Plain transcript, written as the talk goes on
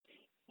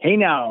Hey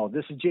now,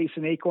 this is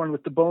Jason Acorn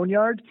with the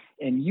Boneyard,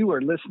 and you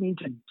are listening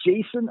to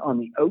Jason on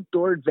the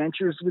Outdoor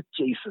Adventures with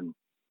Jason.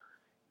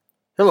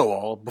 Hello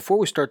all. Before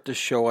we start this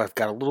show, I've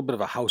got a little bit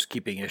of a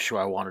housekeeping issue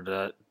I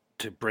wanted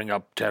to bring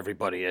up to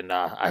everybody, and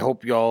I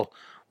hope y'all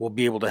will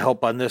be able to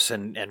help on this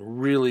and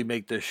really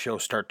make this show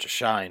start to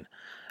shine.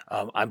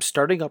 I'm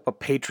starting up a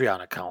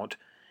Patreon account.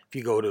 If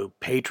you go to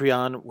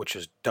Patreon, which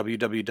is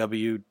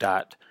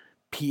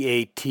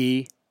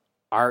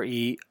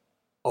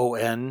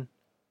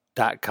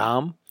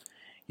www.patreon.com,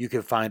 you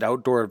can find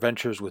Outdoor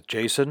Adventures with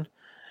Jason.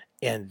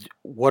 And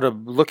what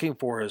I'm looking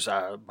for is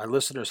my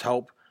listeners'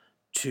 help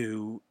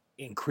to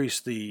increase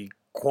the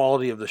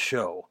quality of the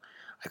show.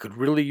 I could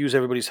really use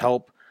everybody's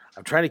help.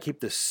 I'm trying to keep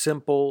this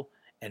simple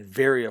and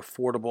very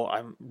affordable.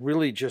 I'm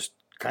really just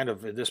kind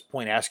of at this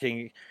point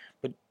asking,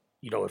 but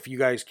if you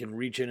guys can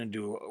reach in and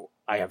do,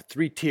 I have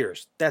 3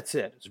 tiers. That's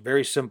it. It's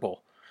very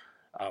simple.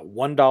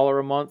 $1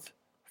 a month,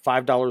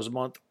 $5 a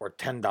month, or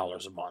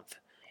 $10 a month.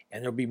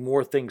 And there'll be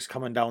more things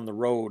coming down the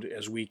road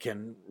as we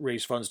can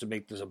raise funds to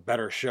make this a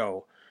better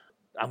show.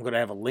 I'm going to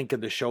have a link in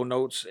the show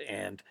notes,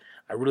 and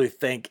I really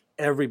thank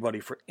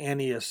everybody for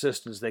any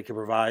assistance they can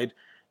provide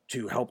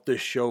to help this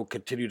show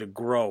continue to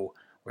grow.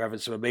 We're having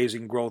some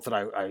amazing growth, and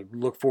I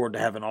look forward to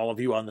having all of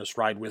you on this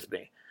ride with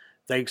me.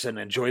 Thanks, and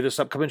enjoy this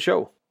upcoming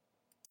show.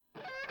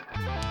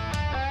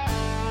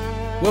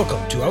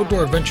 Welcome to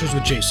Outdoor Adventures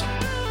with Jason.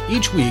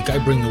 Each week,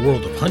 I bring the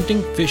world of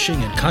hunting,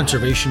 fishing, and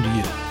conservation to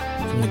you.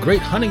 From the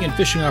great hunting and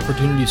fishing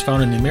opportunities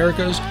found in the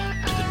Americas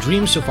to the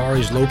dream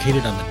safaris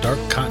located on the dark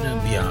continent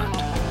and beyond,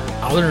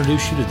 I'll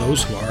introduce you to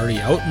those who are already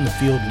out in the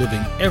field living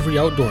every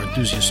outdoor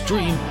enthusiast's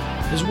dream,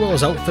 as well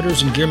as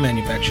outfitters and gear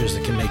manufacturers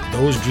that can make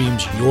those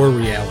dreams your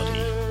reality.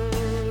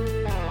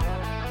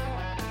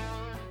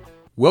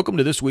 Welcome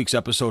to this week's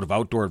episode of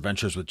Outdoor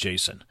Adventures with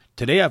Jason.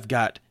 Today I've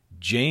got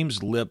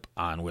James Lipp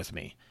on with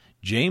me.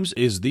 James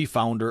is the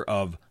founder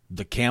of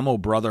the Camo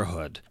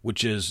Brotherhood,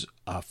 which is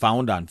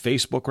found on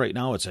Facebook right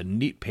now. It's a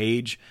neat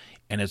page,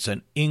 and it's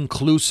an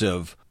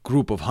inclusive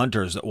group of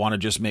hunters that want to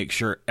just make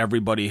sure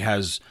everybody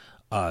has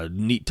a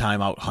neat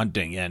time out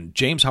hunting. And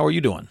James, how are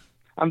you doing?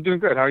 I'm doing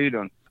good. How are you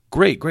doing?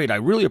 Great. I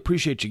really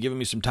appreciate you giving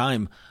me some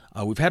time.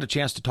 We've had a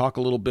chance to talk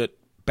a little bit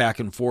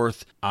back and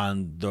forth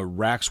on the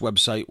RACS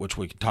website, which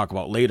we can talk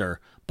about later.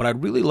 But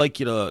I'd really like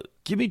you to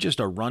give me just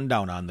a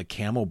rundown on the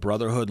Camo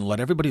Brotherhood and let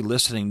everybody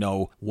listening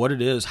know what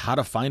it is, how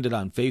to find it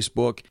on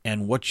Facebook,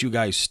 and what you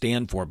guys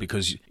stand for,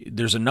 because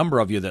there's a number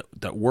of you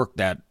that work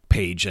that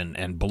page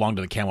and belong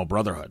to the Camo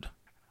Brotherhood.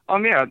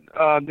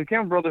 The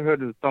Camo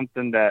Brotherhood is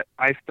something that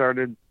I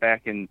started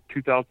back in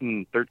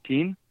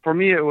 2013. For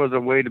me, it was a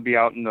way to be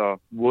out in the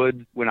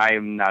woods when I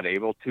am not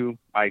able to.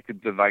 I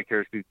could live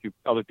vicariously through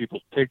other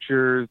people's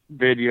pictures,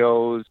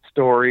 videos,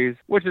 stories,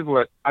 which is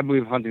what I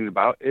believe hunting is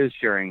about, is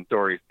sharing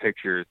stories,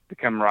 pictures, the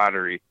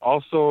camaraderie.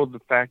 Also, the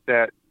fact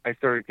that I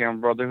started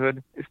Camo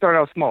Brotherhood, it started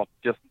out small,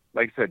 just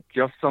like I said,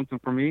 just something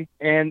for me.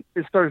 And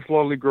it started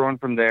slowly growing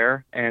from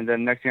there. And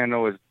then next thing I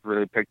know, it's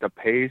really picked up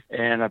pace.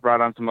 And I brought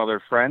on some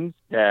other friends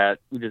that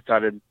we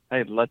decided,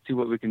 hey, let's see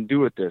what we can do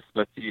with this.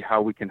 Let's see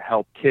how we can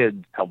help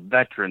kids, help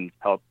veterans,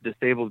 help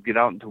disabled get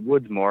out into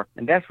woods more.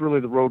 And that's really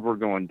the road we're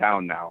going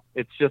down now.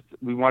 It's just,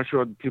 we want to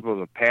show people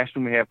the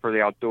passion we have for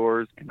the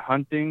outdoors and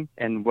hunting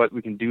and what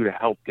we can do to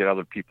help get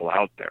other people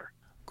out there.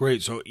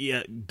 Great. So,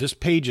 yeah, this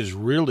page is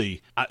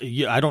really,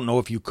 I don't know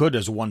if you could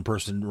as one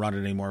person run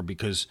it anymore,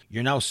 because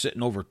you're now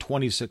sitting over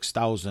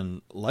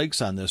 26,000 likes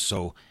on this.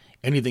 So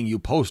anything you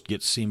post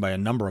gets seen by a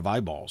number of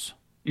eyeballs.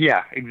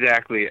 Yeah,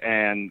 exactly.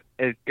 And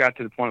it got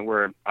to the point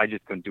where I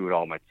just couldn't do it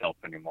all myself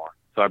anymore.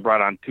 So I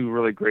brought on 2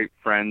 really great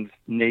friends,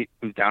 Nate,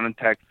 who's down in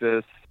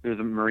Texas, who's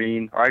a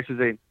Marine, or I should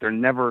say there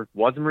never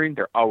was a Marine,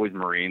 they're always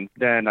Marines.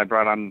 Then I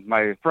brought on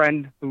my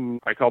friend, who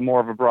I call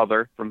more of a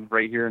brother, from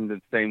right here in the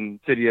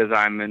same city as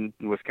I'm in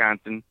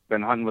Wisconsin.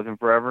 Been hunting with him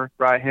forever.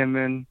 Brought him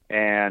in,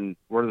 and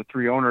we're the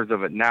 3 owners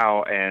of it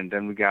now. And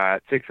then we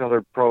got 6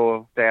 other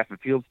pro staff and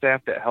field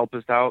staff that help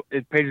us out.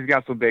 The page has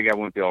got so big I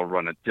wouldn't be able to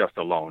run it just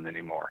alone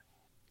anymore.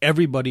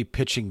 Everybody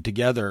pitching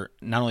together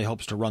not only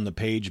helps to run the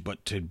page,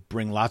 but to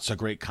bring lots of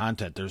great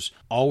content. There's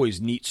always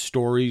neat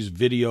stories,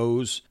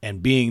 videos,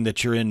 and being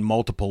that you're in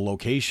multiple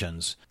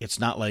locations, it's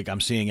not like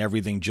I'm seeing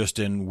everything just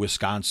in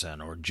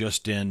Wisconsin or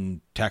just in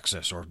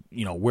Texas or,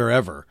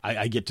 wherever.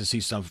 I get to see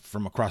stuff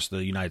from across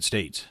the United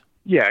States.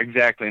 Yeah,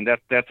 exactly. And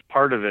that's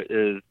part of it.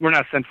 Is we're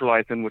not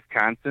centralized in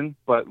Wisconsin,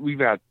 but we've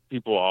got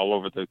people all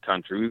over the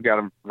country. We've got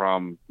them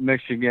from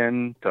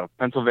Michigan to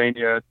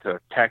Pennsylvania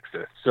to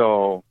Texas.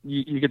 So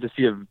you get to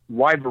see a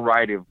wide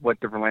variety of what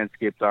different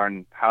landscapes are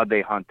and how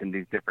they hunt in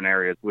these different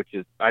areas, which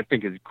is, I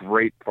think, is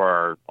great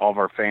for all of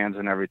our fans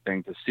and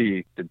everything to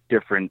see the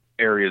different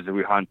areas that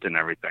we hunt and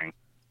everything.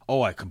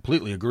 Oh, I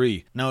completely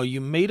agree. Now,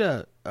 you made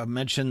a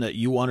mention that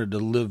you wanted to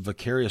live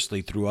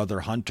vicariously through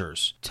other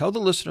hunters. Tell the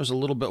listeners a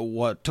little bit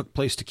what took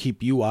place to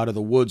keep you out of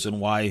the woods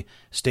and why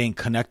staying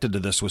connected to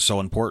this was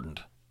so important.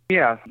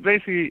 Yeah,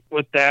 basically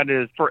what that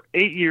is, for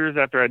 8 years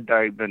after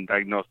I'd been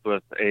diagnosed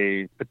with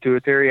a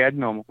pituitary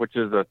adenoma, which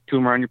is a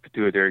tumor on your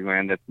pituitary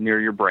gland that's near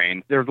your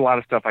brain, there's a lot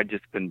of stuff I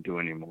just couldn't do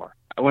anymore.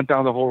 I went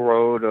down the whole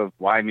road of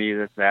why me,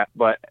 this, that.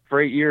 But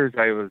for 8 years,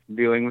 I was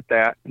dealing with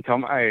that until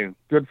my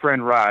good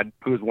friend Rod,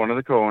 who was one of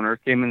the co-owners,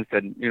 came in and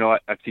said, you know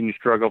what, I've seen you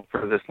struggle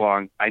for this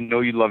long. I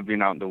know you love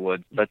being out in the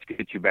woods. Let's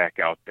get you back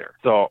out there.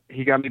 So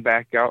he got me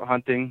back out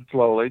hunting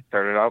slowly.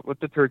 Started out with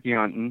the turkey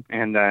hunting,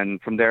 and then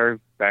from there,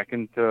 back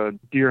into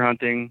deer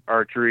hunting,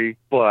 archery.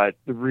 But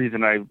the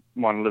reason I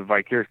want to live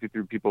vicariously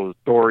through people's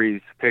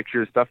stories,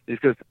 pictures, stuff, is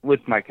because with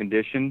my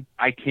condition,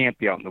 I can't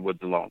be out in the woods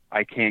alone.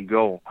 I can't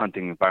go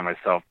hunting by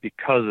myself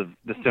because of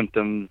the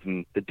symptoms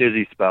and the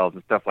dizzy spells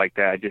and stuff like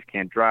that. I just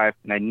can't drive,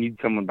 and I need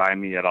someone by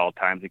me at all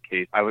times in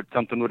case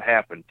something would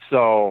happen.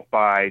 So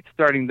by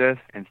starting this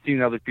and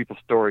seeing other people's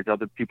stories,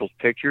 other people's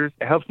pictures,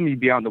 it helps me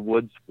be out in the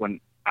woods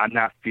when I'm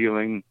not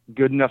feeling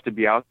good enough to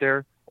be out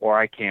there, or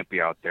I can't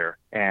be out there.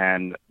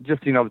 And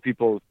just seeing other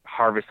people's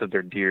harvest of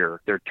their deer,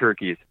 their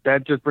turkeys,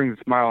 that just brings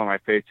a smile on my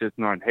face, just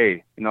knowing,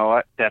 hey, you know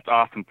what? That's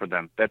awesome for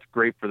them. That's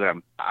great for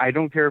them. I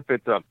don't care if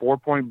it's a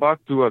 4-point buck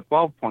to a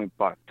 12-point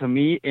buck. To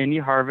me, any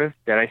harvest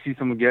that I see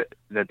someone get,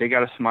 that they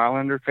got a smile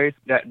on their face,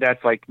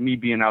 that's like me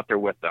being out there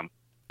with them.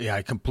 Yeah,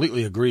 I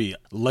completely agree.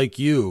 Like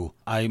you,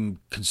 I'm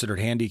considered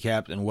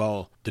handicapped, and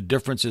the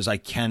difference is I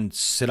can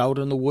sit out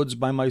in the woods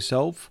by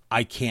myself.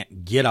 I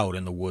can't get out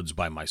in the woods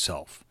by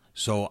myself.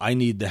 So I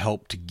need the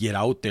help to get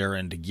out there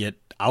and to get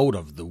out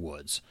of the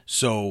woods.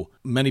 So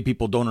many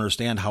people don't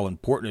understand how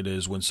important it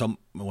is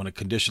when a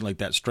condition like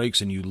that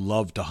strikes and you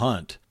love to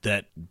hunt,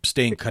 that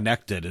staying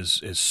connected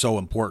is so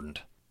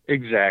important.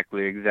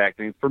 Exactly.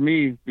 For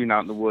me, being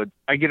out in the woods,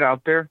 I get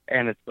out there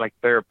and it's like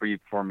therapy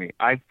for me.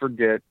 I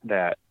forget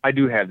that I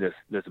do have this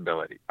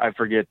ability. I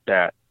forget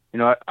that, you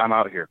know what, I'm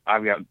out here.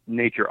 I've got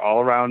nature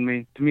all around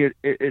me. To me,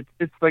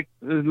 it's like,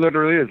 it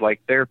literally is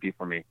like therapy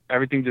for me.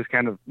 Everything just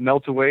kind of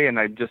melts away and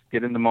I just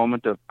get in the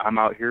moment of I'm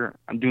out here.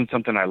 I'm doing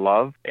something I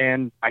love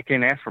and I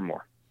can't ask for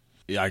more.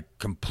 Yeah, I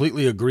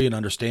completely agree and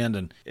understand.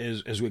 And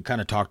as we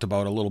kind of talked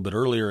about a little bit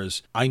earlier,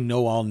 is I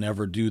know I'll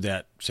never do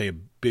that, say a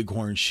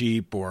bighorn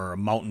sheep or a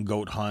mountain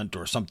goat hunt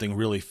or something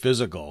really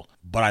physical,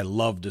 but I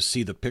love to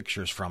see the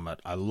pictures from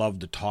it. I love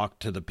to talk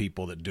to the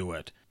people that do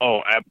it. Oh,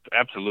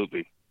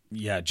 absolutely.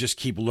 Yeah, just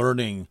keep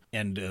learning.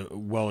 And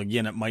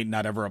again, it might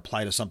not ever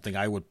apply to something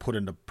I would put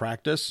into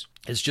practice.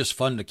 It's just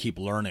fun to keep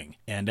learning.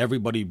 And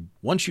everybody,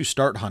 once you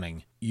start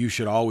hunting, you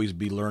should always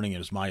be learning,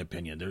 is my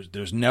opinion.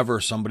 There's never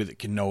somebody that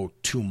can know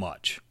too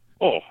much.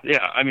 Oh,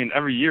 yeah. I mean,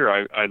 every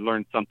year I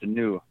learn something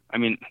new. I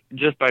mean,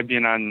 just by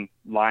being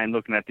online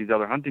looking at these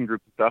other hunting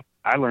groups and stuff,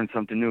 I learn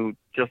something new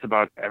just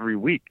about every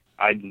week.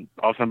 All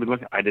of a sudden be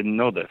looking, I didn't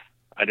know this.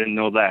 I didn't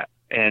know that.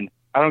 And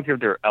I don't care if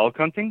they're elk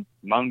hunting,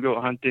 mountain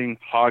goat hunting,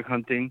 hog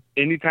hunting.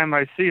 Anytime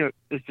I see it,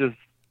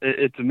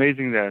 it's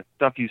amazing the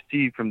stuff you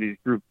see from these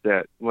groups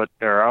that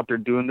they're out there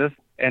doing this.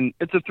 And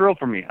it's a thrill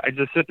for me. I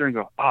just sit there and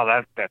go, oh,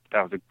 that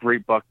was a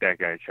great buck that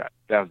guy shot.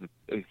 That was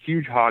a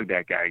huge hog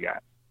that guy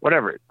got.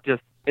 Whatever.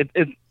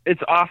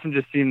 It's awesome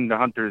just seeing the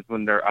hunters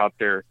when they're out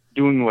there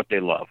doing what they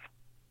love.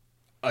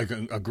 I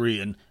agree.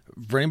 And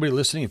for anybody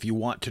listening, if you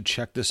want to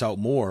check this out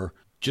more,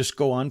 just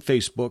go on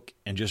Facebook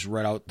and just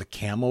write out the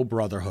Camo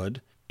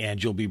Brotherhood,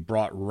 and you'll be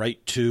brought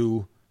right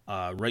to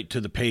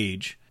the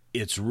page.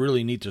 It's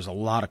really neat. There's a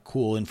lot of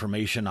cool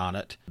information on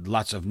it.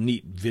 Lots of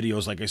neat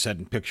videos, like I said,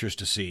 and pictures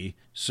to see.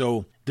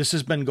 So this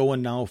has been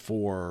going now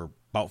for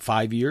about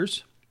 5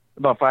 years?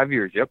 About 5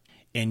 years, yep.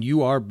 And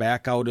you are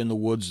back out in the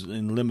woods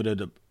in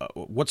limited.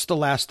 What's the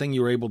last thing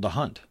you were able to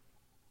hunt?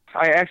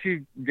 I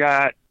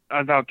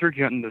was out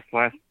turkey hunting this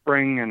last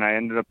spring, and I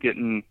ended up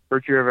getting,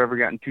 first year I've ever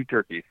gotten 2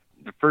 turkeys.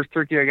 The first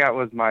turkey I got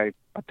was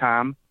a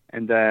Tom,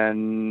 and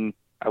then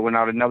I went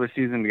out another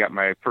season and got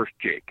my first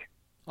Jake.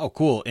 Oh,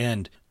 cool.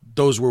 And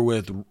those were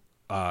with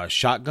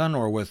shotgun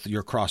or with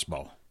your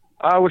crossbow?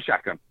 With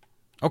shotgun.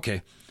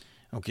 Okay.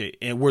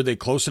 And were they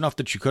close enough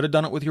that you could have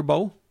done it with your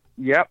bow?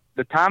 Yep.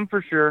 The Tom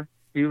for sure.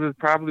 He was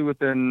probably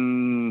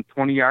within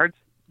 20 yards.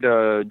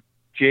 The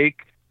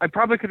Jake, I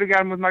probably could have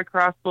got him with my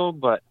crossbow,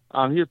 but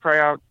he was probably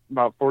out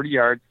about 40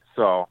 yards.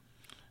 So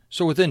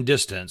within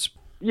distance.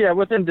 Yeah,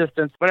 within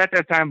distance. But at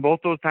that time,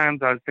 both those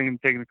times, I was thinking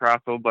of taking the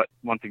crossbow. But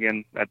once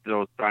again, at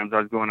those times I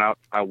was going out,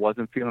 I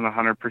wasn't feeling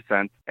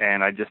 100%.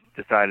 And I just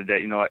decided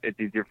that, you know, it's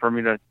easier for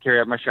me to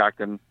carry out my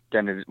shotgun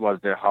than it was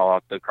to haul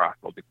out the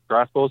crossbow. The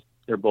crossbows,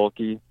 they're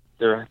bulky.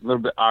 They're a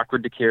little bit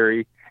awkward to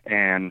carry.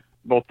 And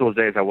both those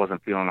days I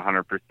wasn't feeling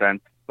 100%,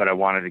 but I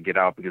wanted to get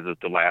out because it was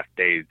the last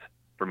days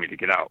for me to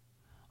get out.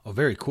 Oh,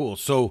 very cool.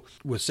 So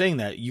with saying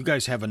that, you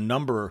guys have a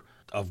number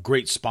of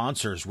great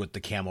sponsors with the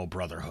Camo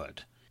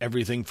Brotherhood.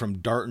 Everything from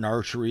Dart and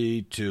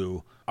Archery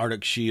to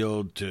Arctic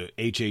Shield to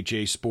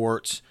HHA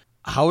Sports.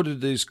 How did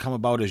these come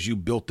about as you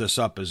built this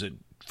up? Is it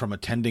from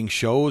attending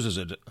shows?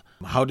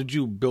 How did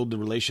you build the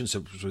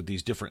relationships with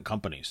these different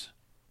companies?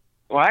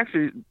 Well,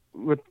 actually,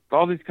 with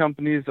all these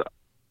companies,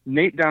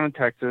 Nate down in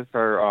Texas,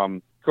 our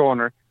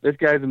co-owner, this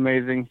guy's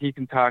amazing. He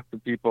can talk to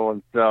people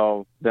and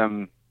sell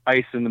them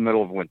ice in the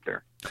middle of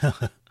winter.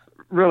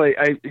 really,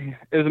 it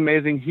was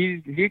amazing.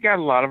 He got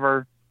a lot of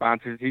our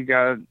sponsors. He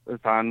got us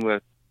on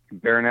with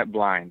Baronet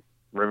Blinds,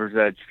 River's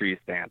Edge Tree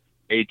Stands,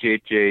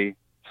 HHA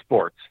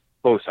Sports,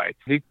 both sites.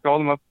 He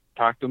called them up,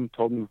 talked to them,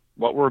 told them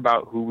what we're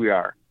about, who we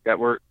are, that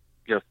we're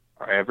just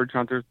our average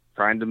hunters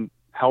trying to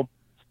help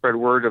spread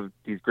word of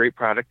these great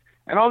products.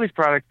 And all these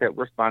products that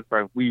we're sponsored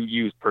by, we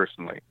use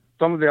personally.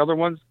 Some of the other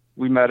ones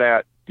we met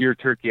at Deer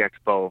Turkey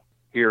Expo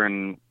here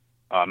in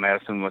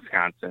Madison,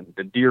 Wisconsin,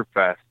 the Deer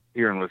Fest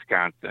here in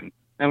Wisconsin.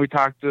 And we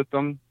talked with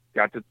them,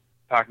 got to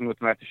talking with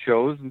them at the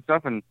shows and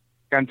stuff, and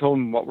kind of told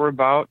them what we're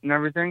about and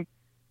everything.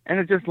 And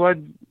it just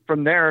led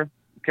from there,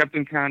 kept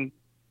in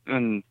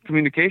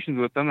communications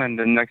with them. And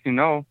then next thing you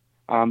know,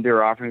 they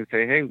were offering to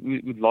say, hey,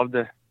 we'd love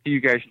to see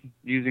you guys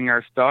using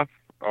our stuff,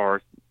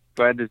 or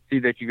glad to see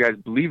that you guys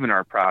believe in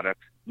our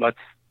products. Let's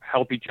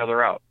help each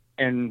other out.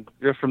 And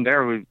just from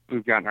there,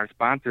 we've gotten our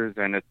sponsors,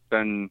 and it's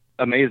been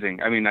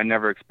amazing. I mean, I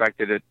never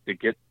expected it to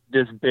get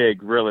this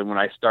big, really, when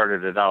I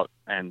started it out.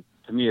 And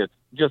to me, it's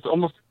just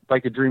almost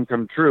like a dream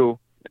come true.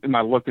 Am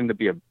I looking to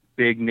be a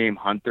big name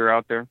hunter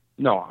out there?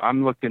 No,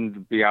 I'm looking to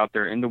be out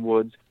there in the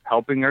woods,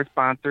 helping our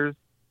sponsors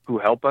who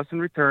help us in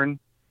return,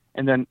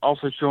 and then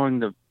also showing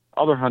the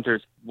other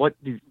hunters what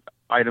these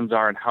items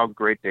are and how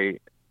great they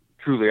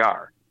truly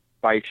are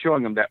by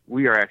showing them that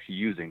we are actually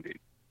using these.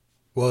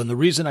 Well, and the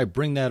reason I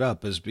bring that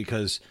up is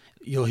because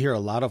you'll hear a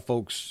lot of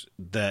folks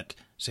that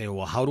say,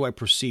 well, how do I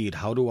proceed?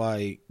 How do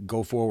I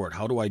go forward?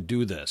 How do I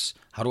do this?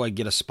 How do I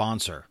get a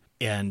sponsor?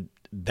 And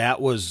that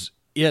was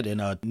it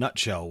in a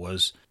nutshell,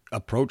 was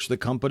approach the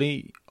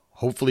company.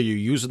 Hopefully you're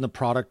using the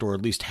product, or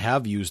at least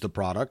have used the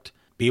product,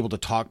 be able to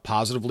talk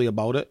positively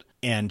about it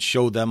and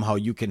show them how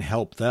you can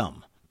help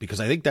them. Because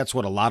I think that's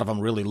what a lot of them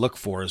really look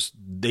for, is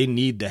they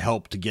need the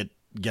help to get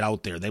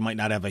out there. They might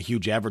not have a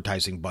huge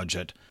advertising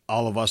budget.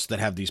 All of us that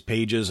have these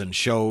pages and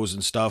shows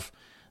and stuff,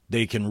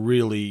 they can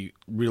really,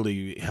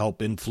 really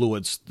help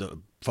influence the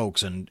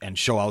folks and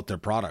show out their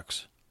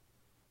products.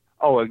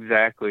 Oh,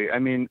 exactly. I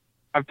mean,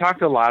 I've talked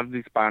to a lot of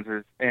these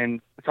sponsors,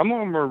 and some of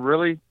them are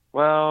really,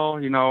 well,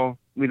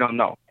 we don't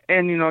know.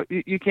 And,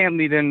 you can't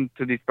lead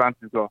into these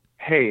sponsors and go,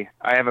 hey,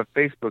 I have a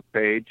Facebook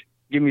page,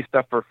 give me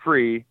stuff for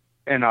free.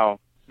 And a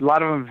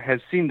lot of them have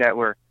seen that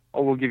where,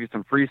 oh, we'll give you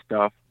some free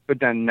stuff, but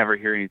then never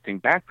hear anything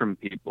back from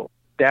people.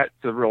 That's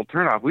a real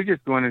turnoff. We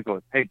just go in and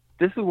go, hey,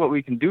 this is what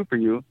we can do for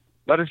you.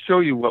 Let us show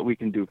you what we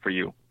can do for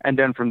you. And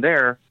then from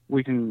there,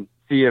 we can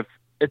see if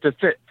it's a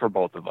fit for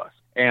both of us.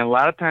 And a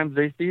lot of times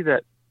they see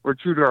that we're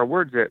true to our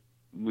words, that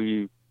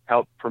we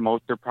help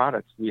promote their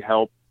products. We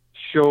help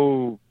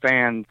show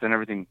fans and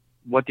everything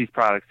what these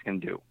products can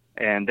do.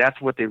 And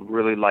that's what they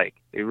really like.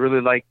 They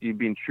really like you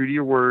being true to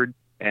your word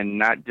and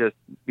not just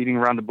beating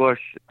around the bush,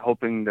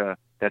 hoping that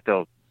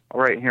they'll,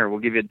 all right, here, we'll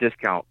give you a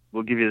discount,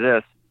 we'll give you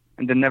this,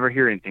 and then never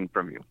hear anything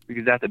from you,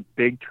 because that's a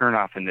big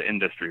turnoff in the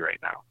industry right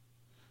now.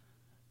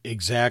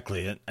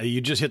 Exactly.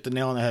 You just hit the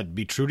nail on the head.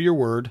 Be true to your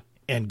word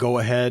and go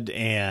ahead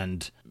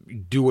and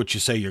do what you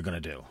say you're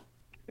going to do.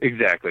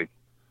 Exactly.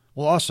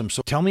 Well, awesome.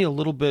 So tell me a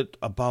little bit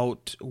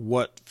about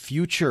what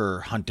future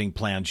hunting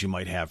plans you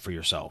might have for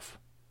yourself.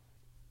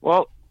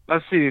 Well,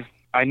 let's see.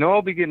 I know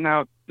I'll be getting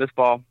out this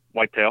fall,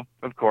 whitetail,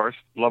 of course.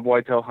 Love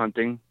whitetail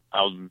hunting.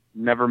 I'll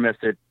never miss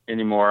it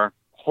anymore.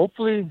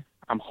 Hopefully,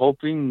 I'm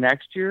hoping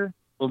next year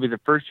will be the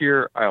first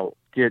year I'll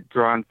get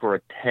drawn for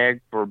a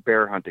tag for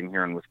bear hunting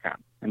here in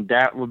Wisconsin. And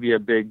that will be a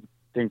big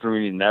thing for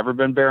me. Never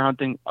been bear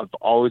hunting. I've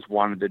always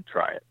wanted to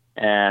try it.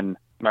 And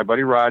my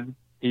buddy Rod,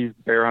 he's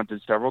bear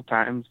hunted several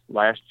times.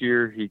 Last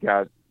year, he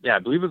got, I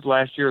believe it was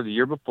last year or the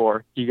year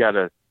before, he got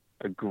a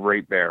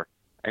great bear.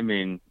 I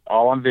mean,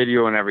 all on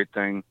video and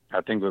everything.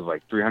 I think it was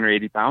like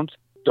 380 pounds.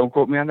 Don't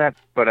quote me on that,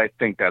 but I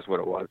think that's what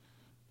it was.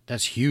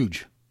 That's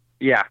huge.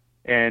 Yeah.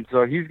 And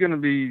so he's going to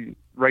be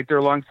right there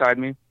alongside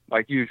me,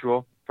 like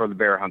usual, for the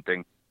bear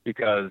hunting,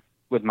 because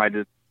with my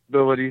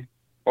disability,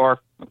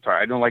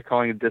 I don't like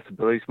calling it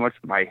disability so much,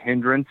 my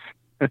hindrance,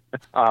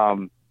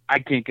 I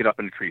can't get up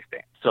in a tree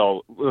stand.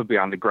 So we'll be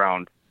on the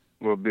ground.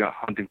 We'll be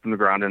hunting from the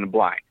ground in a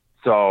blind.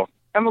 So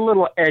I'm a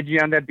little edgy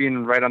on that,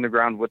 being right on the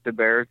ground with the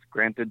bears.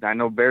 Granted, I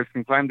know bears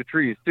can climb the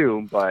trees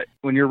too, but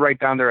when you're right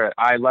down there at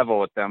eye level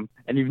with them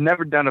and you've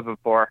never done it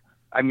before,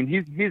 I mean,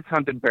 he's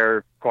hunted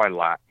bear quite a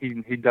lot.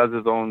 He does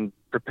his own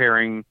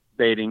preparing,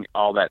 baiting,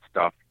 all that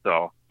stuff.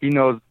 So he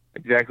knows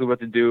exactly what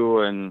to do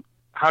and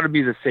how to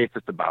be the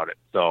safest about it.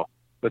 So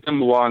with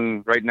him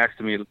along right next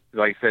to me,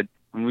 like I said,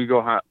 when we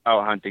go out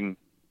hunting,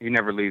 he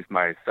never leaves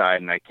my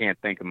side, and I can't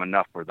thank him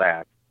enough for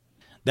that.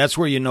 That's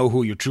where you know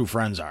who your true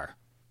friends are.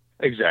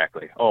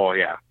 Exactly. Oh,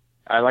 yeah.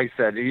 Like I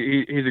said,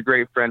 he's a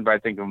great friend, but I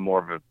think of him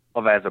more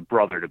of as a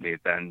brother to me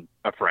than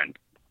a friend.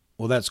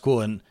 Well, that's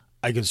cool, and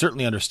I can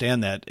certainly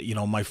understand that.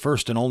 My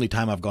first and only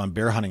time I've gone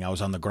bear hunting, I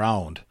was on the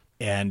ground,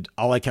 and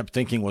all I kept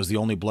thinking was the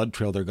only blood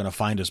trail they're going to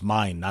find is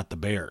mine, not the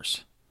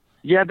bears.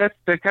 Yeah,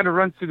 that kind of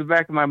runs through the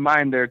back of my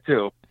mind there,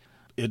 too.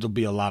 It'll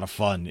be a lot of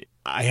fun.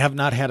 I have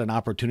not had an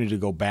opportunity to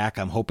go back.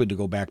 I'm hoping to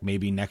go back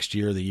maybe next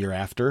year or the year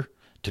after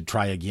to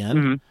try again.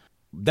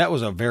 Mm-hmm. That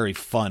was a very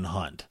fun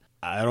hunt.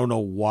 I don't know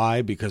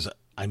why, because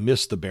I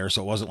missed the bear,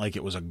 so it wasn't like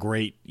it was a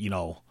great,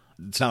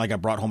 it's not like I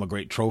brought home a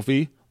great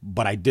trophy,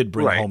 but I did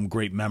bring home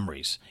great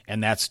memories,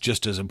 and that's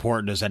just as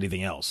important as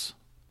anything else.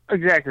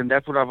 Exactly, and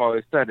that's what I've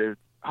always said is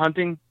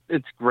hunting,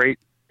 it's great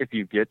if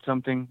you get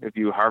something, if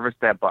you harvest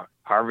that buck,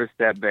 harvest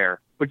that bear.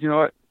 But you know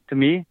what? To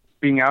me,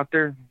 being out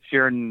there,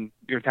 sharing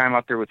your time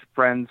out there with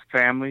friends,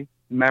 family,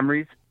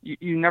 memories,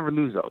 you never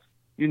lose those.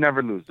 You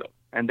never lose those.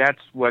 And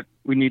that's what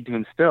we need to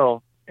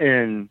instill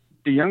in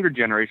the younger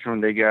generation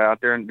when they get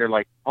out there and they're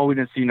like, oh, we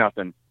didn't see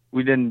nothing.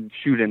 We didn't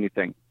shoot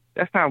anything.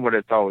 That's not what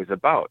it's always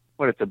about.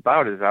 What it's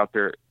about is out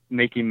there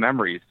making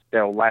memories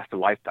that will last a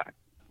lifetime.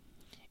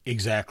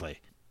 Exactly.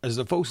 As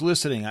the folks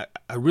listening,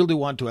 I really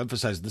want to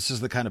emphasize this is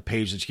the kind of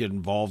page that you get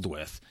involved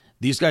with.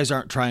 These guys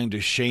aren't trying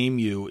to shame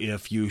you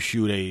if you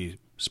shoot a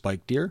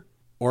spike deer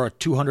or a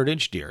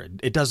 200-inch deer.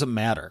 It doesn't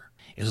matter.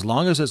 As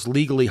long as it's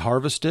legally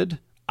harvested,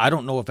 I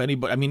don't know if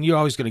anybody, I mean, you're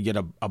always going to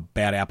get a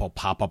bad apple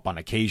pop up on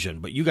occasion,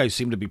 but you guys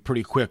seem to be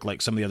pretty quick,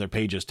 like some of the other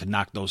pages, to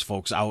knock those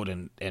folks out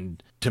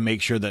and to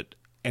make sure that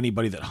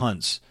anybody that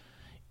hunts,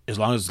 as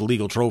long as it's a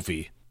legal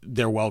trophy,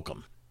 they're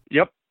welcome.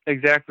 Yep,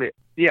 exactly.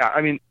 Yeah,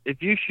 I mean,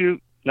 if you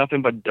shoot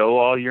nothing but doe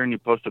all year and you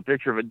post a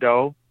picture of a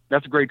doe,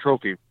 that's a great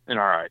trophy in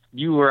our eyes.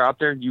 You were out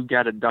there, you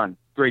got it done.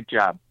 Great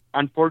job.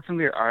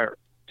 Unfortunately, there are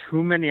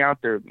too many out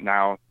there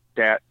now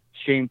that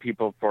shame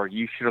people for,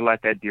 you should have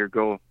let that deer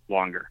go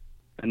longer.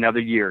 Another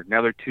year,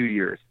 another 2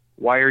 years.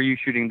 Why are you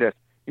shooting this?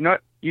 You know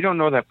what? You don't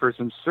know that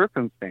person's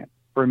circumstance.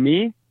 For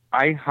me,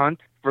 I hunt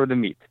for the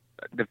meat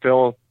to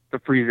fill the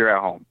freezer at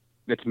home.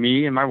 It's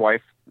me and my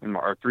wife and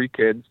our 3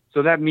 kids.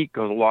 So that meat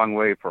goes a long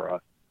way for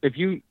us. If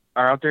you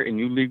are out there and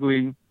you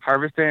legally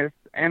harvest that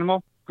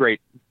animal, great.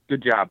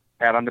 Good job.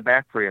 Pat on the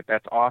back for you.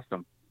 That's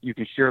awesome. You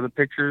can share the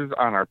pictures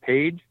on our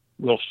page.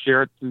 We'll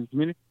share it to the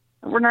community.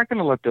 And we're not going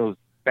to let those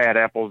bad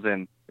apples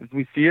in. If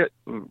we see it,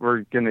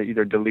 we're going to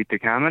either delete the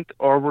comment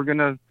or we're going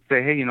to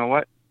say, hey, you know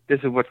what?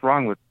 This is what's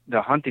wrong with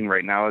the hunting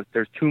right now is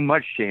there's too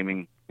much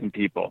shaming in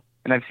people.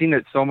 And I've seen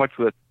it so much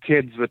with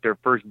kids with their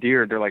first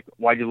deer. They're like,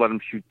 why'd you let them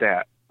shoot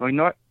that? Well, you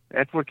know what?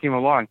 That's what came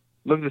along.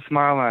 Look at the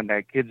smile on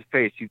that kid's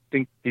face. You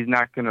think he's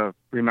not going to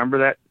remember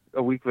that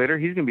a week later?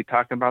 He's going to be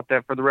talking about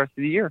that for the rest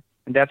of the year.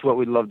 And that's what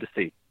we'd love to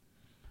see.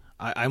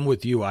 I'm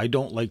with you. I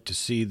don't like to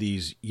see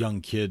these young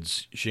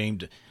kids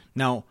shamed.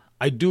 Now,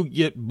 I do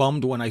get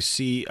bummed when I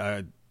see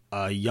a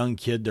young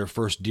kid, their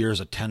first deer is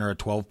a 10 or a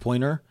 12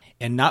 pointer,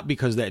 and not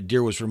because that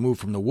deer was removed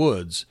from the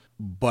woods,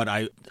 but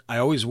I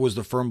always was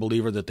the firm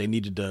believer that they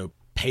needed to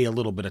pay a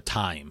little bit of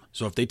time.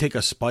 So if they take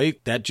a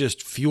spike, that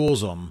just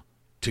fuels them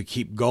to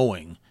keep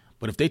going.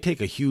 But if they take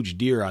a huge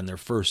deer on their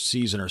first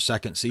season or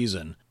second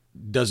season,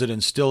 does it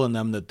instill in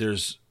them that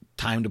there's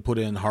time to put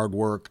in hard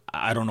work?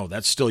 I don't know.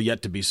 That's still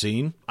yet to be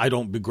seen. I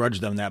don't begrudge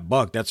them that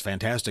buck. That's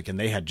fantastic. And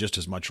they had just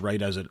as much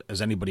right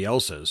as anybody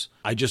else's.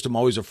 I just am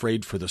always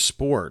afraid for the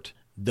sport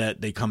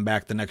that they come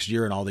back the next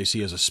year and all they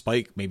see is a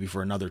spike maybe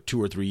for another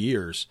 2 or 3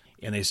 years.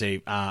 And they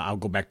say, I'll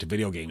go back to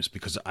video games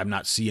because I'm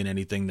not seeing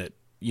anything that,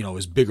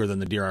 is bigger than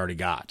the deer I already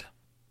got.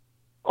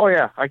 Oh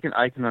yeah. I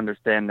can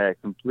understand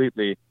that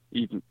completely.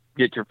 You can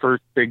get your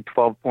first big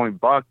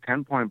 12-point buck,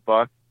 10-point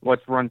buck.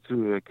 What's run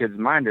through the kid's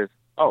mind is,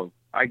 oh,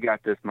 I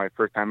got this my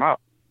first time out.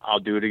 I'll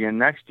do it again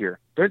next year.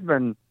 There's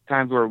been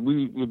times where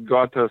we would go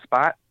out to a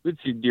spot, we'd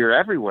see deer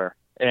everywhere,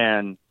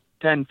 and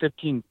 10,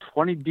 15,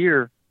 20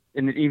 deer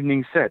in the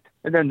evening sit.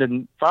 And then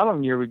the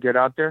following year we'd get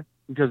out there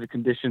because the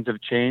conditions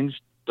have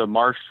changed. The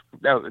marsh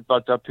that it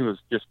butts up to is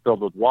just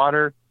filled with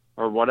water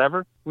or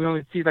whatever. We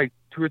only see like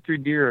 2 or 3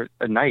 deer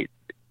a night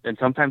and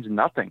sometimes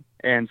nothing.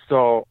 And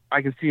so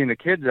I can see in the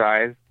kid's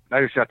eyes,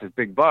 I just shot this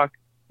big buck.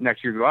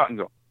 Next year go out and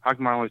go, how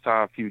come I only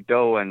saw a few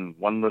doe and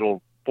one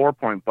little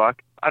 4-point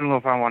buck? I don't know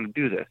if I want to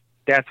do this.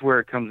 That's where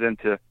it comes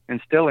into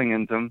instilling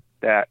in them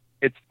that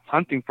it's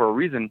hunting for a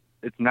reason.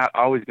 It's not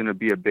always going to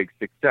be a big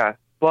success,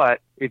 but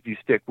if you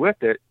stick with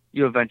it,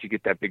 you'll eventually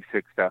get that big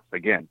success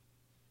again.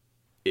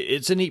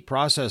 It's a neat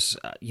process,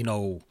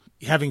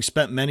 having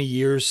spent many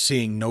years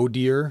seeing no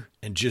deer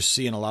and just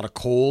seeing a lot of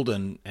cold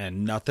and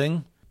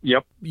nothing.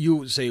 Yep.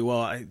 You say,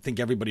 well, I think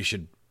everybody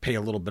should pay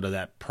a little bit of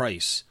that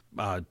price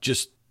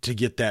just to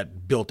get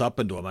that built up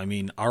into them. I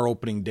mean, our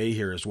opening day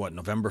here is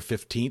November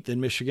 15th in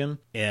Michigan,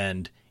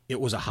 and it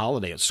was a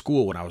holiday at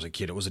school when I was a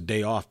kid. It was a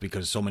day off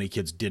because so many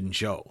kids didn't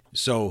show.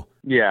 So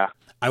yeah,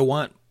 I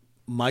want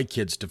my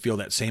kids to feel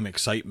that same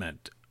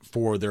excitement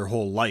for their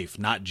whole life,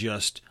 not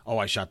just, oh,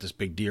 I shot this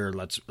big deer.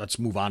 Let's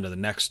move on to the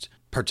next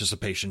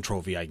participation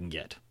trophy I can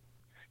get.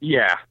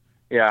 Yeah.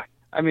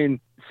 I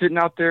mean, sitting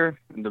out there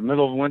in the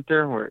middle of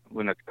winter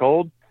when it's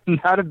cold,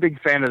 not a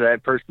big fan of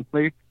that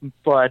personally,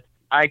 but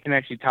I can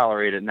actually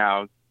tolerate it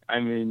now.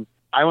 I mean,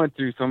 I went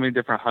through so many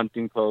different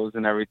hunting clothes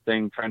and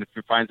everything, trying to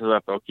find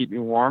stuff that will keep me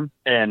warm.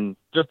 And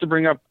just to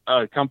bring up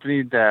a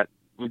company that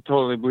we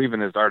totally believe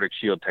in is Arctic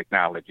Shield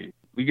Technology.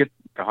 We get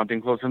the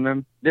hunting clothes from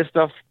them. This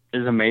stuff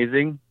is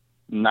amazing.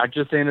 I'm not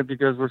just saying it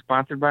because we're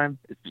sponsored by them.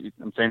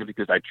 I'm saying it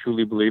because I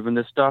truly believe in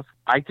this stuff.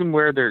 I can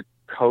wear their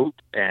coat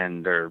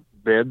and their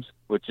bibs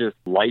with just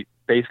light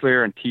base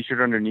layer and T-shirt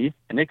underneath,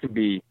 and it can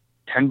be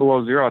 10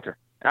 below zero out there.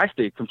 and I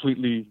stay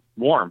completely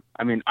warm.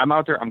 I mean, I'm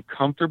out there, I'm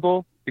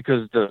comfortable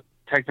because the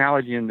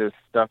technology in this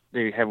stuff,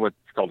 they have what's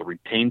called a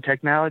retain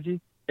technology.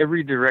 It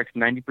redirects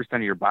 90%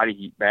 of your body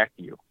heat back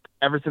to you.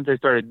 Ever since I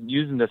started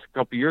using this a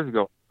couple years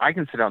ago, I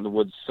can sit out in the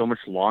woods so much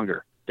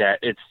longer that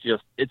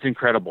it's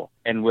incredible.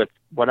 And with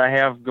what I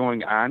have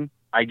going on,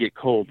 I get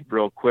cold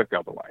real quick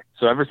otherwise.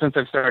 So ever since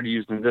I've started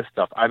using this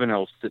stuff, I've been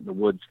able to sit in the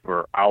woods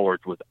for hours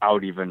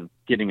without even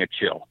getting a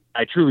chill.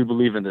 I truly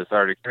believe in this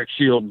Arctic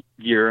Shield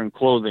gear and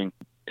clothing.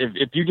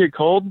 If you get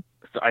cold,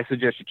 I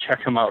suggest you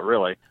check them out,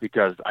 really,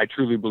 because I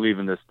truly believe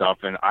in this stuff,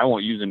 and I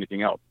won't use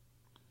anything else.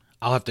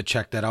 I'll have to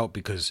check that out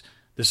because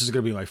this is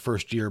going to be my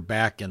first year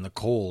back in the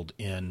cold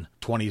in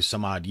 20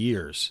 some odd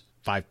years,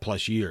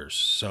 5+ years.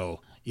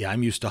 So yeah,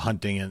 I'm used to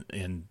hunting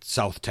in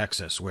South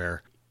Texas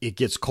where it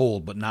gets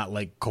cold, but not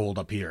like cold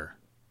up here.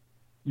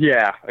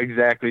 Yeah,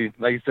 exactly.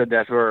 Like you said,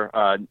 that's where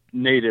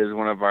Nate is,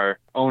 one of our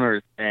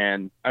owners,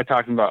 and I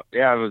talked to him about, it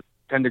was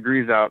 10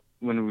 degrees out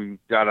when we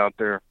got out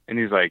there, and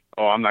he's like,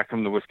 oh, I'm not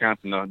coming to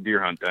Wisconsin to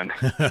deer hunt then.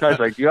 So I was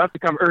like, you have to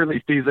come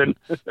early season.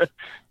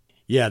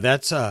 Yeah,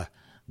 that's a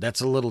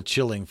little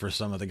chilling for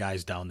some of the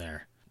guys down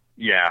there.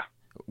 Yeah.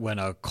 When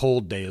a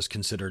cold day is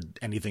considered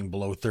anything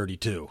below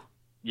 32.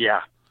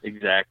 Yeah,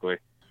 exactly.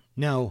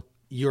 Now,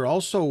 you're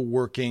also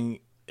working,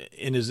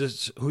 and is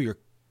this who your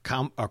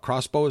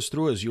crossbow is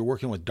through? Is you're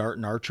working with Dart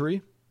and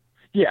Archery?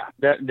 Yeah,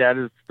 that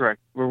is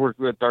correct. We're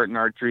working with Dart and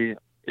Archery.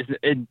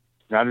 It's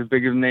not as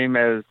big of a name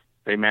as,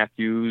 say,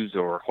 Matthews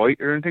or Hoyt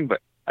or anything, but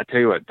I tell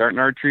you what, Dart and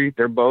Archery,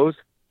 their bows,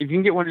 if you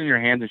can get one in your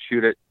hands and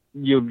shoot it,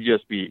 you'll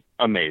just be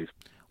amazed.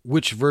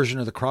 Which version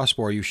of the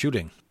crossbow are you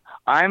shooting?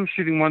 I'm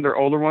shooting one of their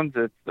older ones.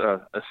 It's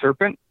a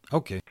Serpent.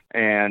 Okay.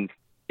 And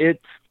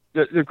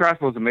the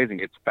crossbow is amazing.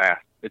 It's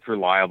fast. It's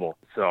reliable.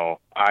 So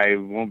I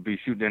won't be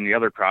shooting any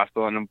other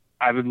crossbow. And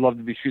I would love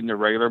to be shooting the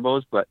regular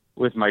bows, but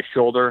with my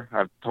shoulder,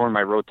 I've torn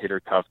my rotator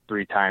cuff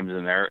 3 times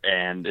in there,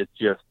 and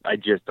I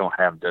just don't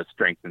have the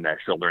strength in that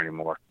shoulder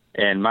anymore.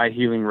 And my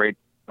healing rate's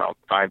about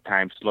 5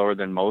 times slower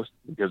than most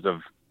because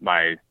of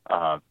my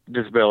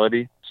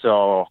disability.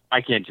 So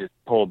I can't just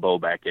pull a bow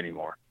back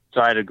anymore.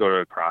 So I had to go to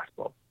a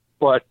crossbow.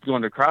 But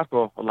going to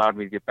crossbow allowed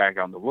me to get back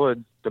out in the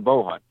woods to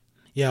bow hunt.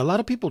 Yeah, a lot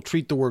of people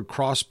treat the word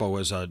crossbow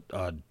as a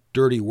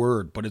dirty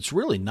word, but it's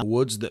really not.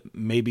 Woods that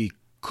maybe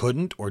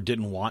couldn't or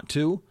didn't want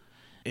to.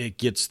 It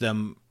gets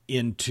them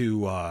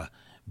into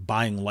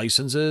buying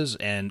licenses,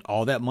 and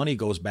all that money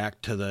goes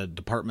back to the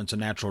Departments of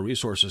Natural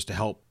Resources to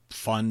help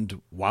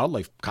fund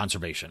wildlife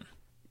conservation.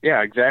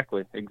 Yeah,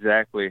 exactly.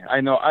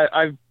 I know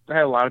I've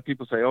had a lot of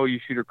people say, oh, you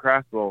shoot a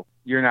crossbow,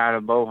 you're not a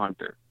bow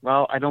hunter.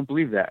 Well, I don't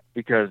believe that,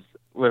 because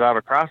without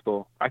a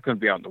crossbow, I couldn't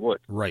be out in the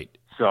woods. Right.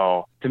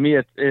 So to me,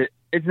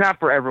 it's not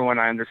for everyone,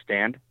 I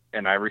understand,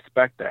 and I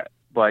respect that.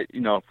 But,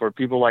 for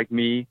people like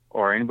me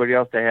or anybody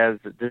else that has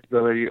a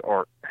disability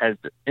or has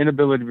the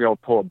inability to be able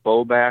to pull a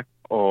bow back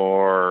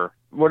or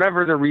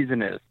whatever the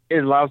reason is,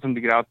 it allows them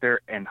to get out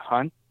there and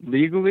hunt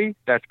legally.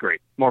 That's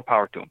great. More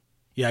power to them.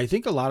 Yeah, I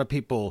think a lot of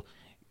people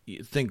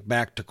think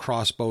back to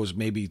crossbows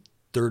maybe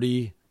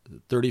 30,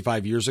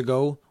 35 years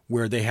ago,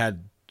 where they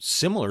had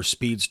similar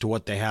speeds to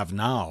what they have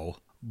now,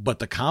 but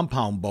the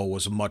compound bow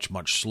was a much,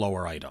 much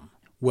slower item.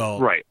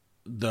 Well, right.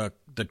 The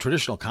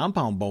traditional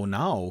compound bow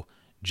now,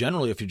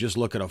 generally, if you just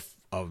look at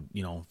a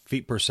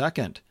feet per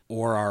second,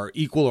 or are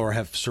equal or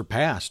have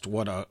surpassed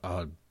what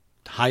a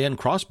high-end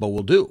crossbow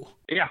will do.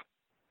 Yeah,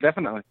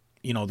 definitely.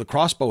 The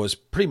crossbow has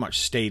pretty much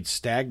stayed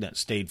stagnant,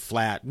 stayed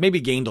flat, maybe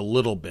gained a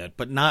little bit,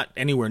 but not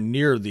anywhere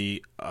near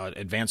the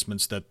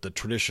advancements that the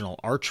traditional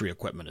archery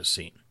equipment has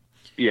seen.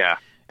 Yeah,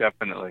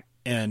 definitely.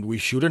 And we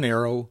shoot an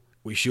arrow,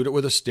 we shoot it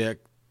with a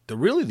stick.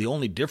 The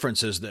only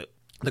difference is that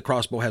the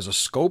crossbow has a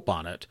scope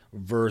on it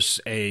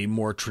versus a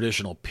more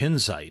traditional pin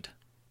sight.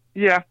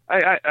 Yeah,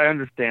 I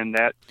understand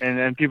that. And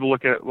then people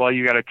look at, well,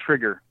 you got a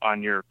trigger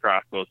on your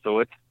crossbow, so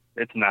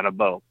it's not a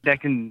bow. That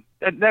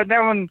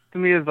one to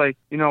me is like,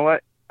 you know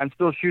what? I'm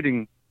still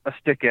shooting a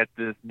stick at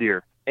this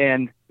deer.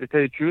 And to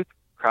tell you the truth,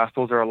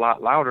 crossbows are a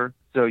lot louder,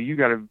 so you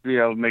got to be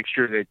able to make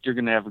sure that you're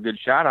going to have a good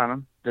shot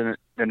on them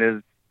than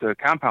is the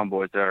compound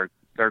boys that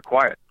are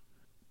quiet.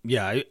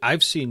 Yeah,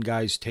 I've seen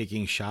guys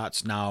taking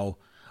shots now,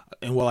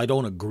 and while I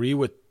don't agree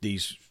with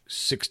these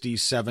 60,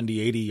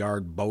 70,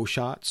 80-yard bow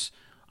shots,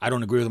 I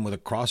don't agree with them with a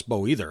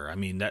crossbow either.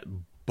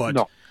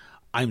 No.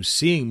 I'm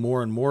seeing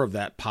more and more of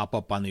that pop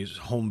up on these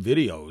home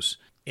videos.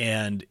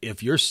 And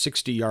if you're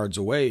 60 yards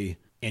away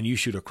and you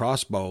shoot a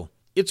crossbow,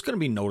 it's going to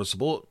be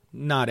noticeable.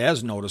 Not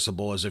as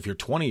noticeable as if you're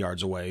 20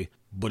 yards away.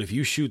 But if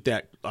you shoot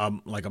that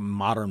like a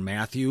modern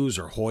Matthews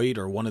or Hoyt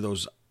or one of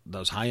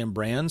those high-end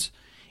brands,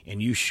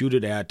 and you shoot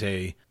it at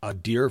a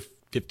deer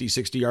 50,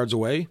 60 yards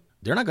away,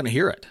 they're not going to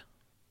hear it.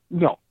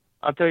 No.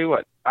 I'll tell you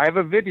what, I have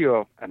a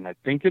video, and I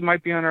think it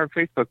might be on our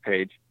Facebook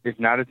page. If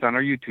not, it's on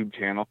our YouTube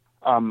channel,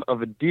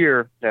 of a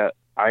deer that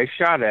I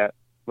shot at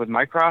with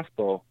my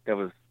crossbow that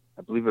was,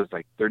 I believe it was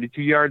like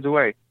 32 yards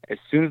away. As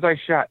soon as I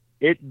shot,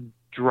 it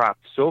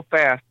dropped so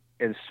fast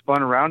and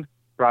spun around,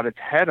 brought its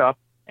head up,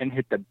 and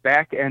hit the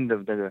back end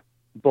of the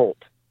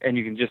bolt. And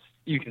you can just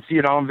You can see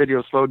it all in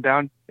video slowed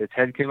down. Its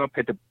head came up,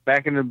 hit the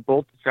back end of the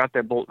bolt, shot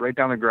that bolt right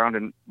down the ground,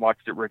 and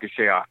watched it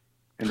ricochet off.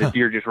 And the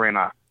deer just ran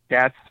off.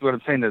 That's what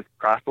I'm saying. The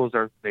crossbows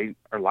are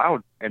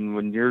loud, and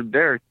when you're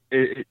there,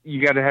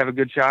 you got to have a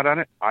good shot on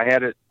it. I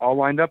had it all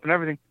lined up and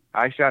everything.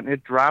 I shot and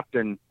it dropped,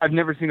 and I've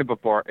never seen it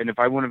before. And if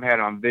I wouldn't have had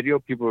it on video,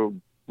 people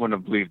wouldn't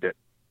have believed it.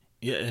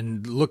 Yeah,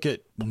 and look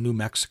at New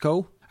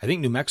Mexico. I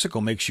think New Mexico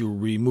makes you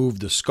remove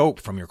the scope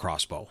from your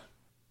crossbow.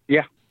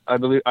 Yeah, I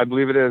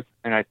believe it is,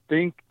 and I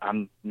think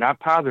I'm not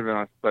positive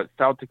on it, but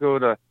South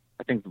Dakota,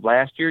 I think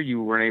last year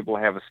you weren't able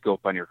to have a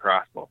scope on your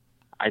crossbow.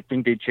 I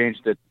think they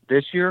changed it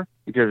this year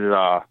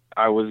because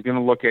I was going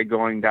to look at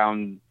going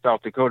down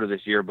South Dakota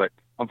this year, but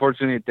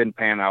unfortunately it didn't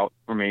pan out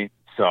for me.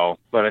 So,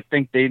 but I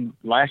think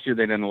last year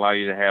they didn't allow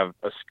you to have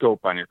a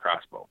scope on your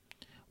crossbow.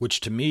 Which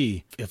to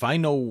me, if I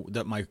know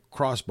that my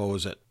crossbow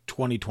is at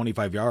 20,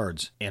 25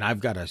 yards and I've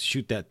got to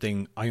shoot that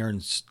thing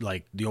irons,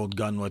 like the old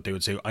gun, what they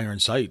would say, iron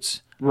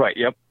sights. Right,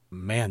 yep.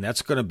 Man,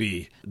 that's going to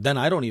be, then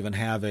I don't even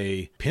have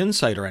a pin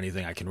sight or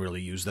anything I can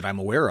really use that I'm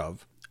aware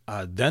of.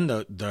 Then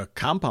the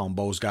compound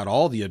bow's got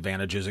all the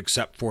advantages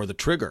except for the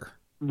trigger.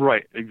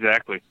 Right,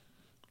 exactly.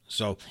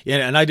 So, yeah,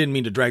 and I didn't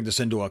mean to drag this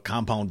into a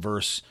compound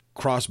versus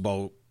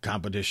crossbow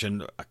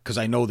competition because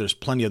I know there's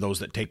plenty of those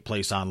that take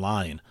place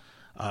online.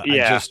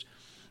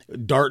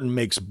 Darton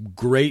makes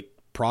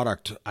great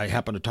product. I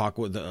happened to talk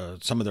with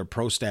some of their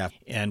pro staff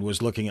and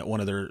was looking at one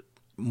of their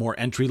more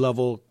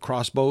entry-level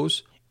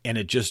crossbows, and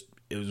it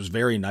was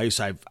very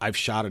nice. I've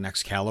shot an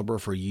Excalibur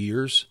for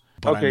years,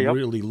 but I'm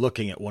really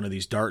looking at one of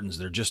these Dartons.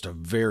 They're just a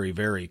very,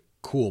 very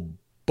cool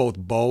both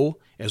bow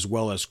as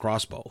well as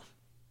crossbow.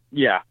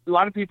 Yeah, a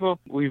lot of people,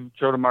 we've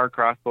showed them our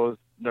crossbows,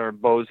 their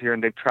bows here,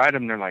 and they've tried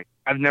them. And they're like,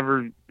 I've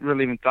never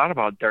really even thought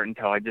about Dart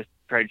until I just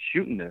tried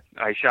shooting this.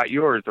 I shot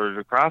yours or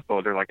the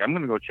crossbow. They're like, I'm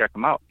going to go check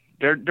them out.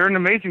 They're an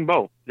amazing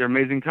bow. They're an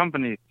amazing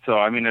company. So,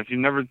 I mean, if you've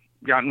never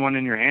gotten one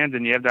in your hands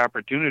and you have the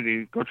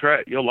opportunity, go try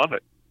it. You'll love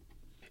it.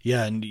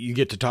 Yeah, and you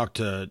get to talk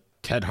to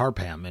Ted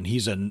Harpham, and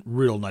he's a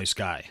real nice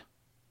guy.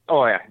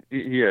 Oh, yeah,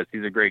 he is.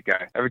 He's a great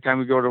guy. Every time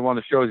we go to one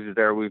of the shows he's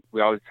there, we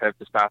always have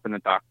to stop in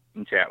and talk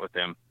and chat with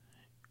him.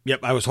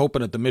 Yep, I was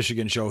hoping at the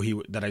Michigan show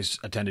that I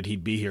attended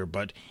he'd be here,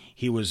 but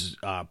he was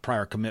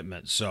prior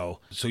commitment. So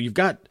you've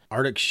got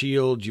Arctic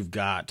Shield, you've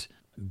got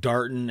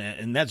Darton,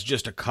 and that's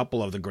just a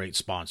couple of the great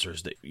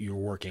sponsors that you're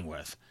working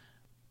with.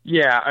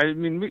 Yeah, I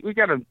mean, we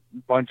got a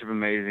bunch of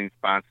amazing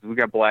sponsors. We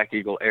got Black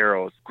Eagle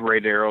arrows,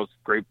 great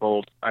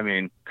bolts. I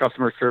mean,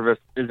 customer service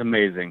is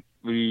amazing.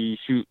 We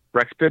shoot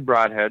Rex Pid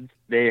broadheads.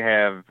 They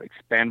have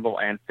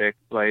expandable and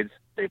fixed blades.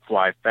 They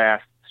fly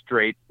fast,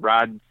 straight.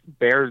 Rod's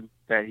bear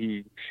that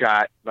he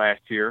shot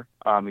last year,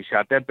 he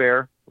shot that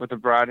bear with a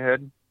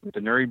broadhead, with a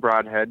Nuri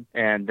broadhead,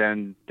 and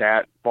then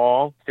that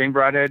fall, same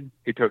broadhead,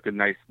 he took a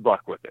nice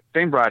buck with it.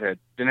 Same broadhead.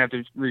 Didn't have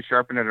to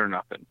resharpen it or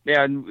nothing.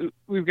 Yeah, and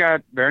we've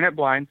got Baronet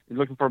blinds. If you're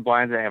looking for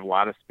blinds that have a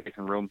lot of space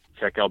and room,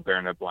 check out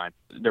Baronet blinds.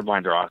 Their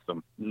blinds are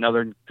awesome.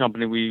 Another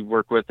company we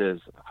work with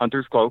is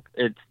Hunter's Cloak.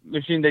 It's a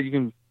machine that you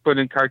can put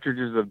in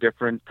cartridges of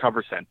different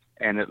cover scents,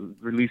 and it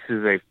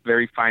releases a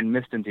very fine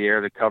mist into the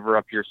air to cover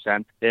up your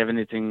scent. They have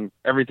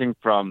everything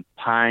from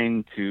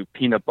pine to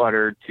peanut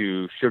butter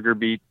to sugar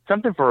beet,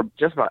 something for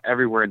just about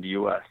everywhere in the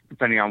U.S.,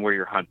 depending on where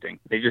you're hunting.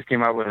 They just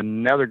came out with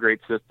another great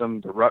system,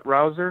 the Rut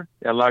Rouser.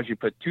 It allows you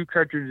to put 2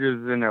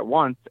 cartridges in at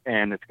once,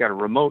 and it's got a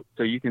remote,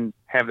 so you can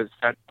have it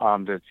set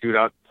to shoot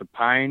out to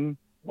pine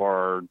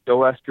or doe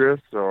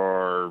estrus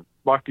or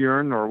buck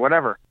urine or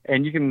whatever.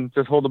 And you can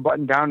just hold the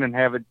button down and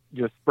have it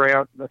just spray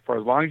out for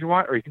as long as you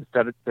want, or you can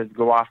set it to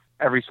go off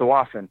every so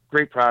often.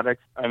 Great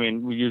products. I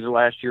mean, we used it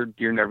last year.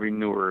 Deer never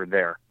knew we were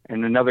there.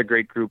 And another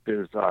great group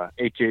is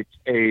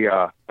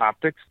HHA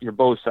Optics, your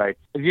bow sights.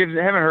 If you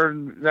haven't heard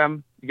of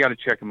them, you got to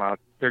check them out.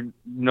 They're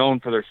known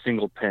for their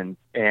single pins,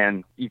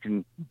 and you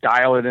can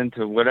dial it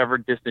into whatever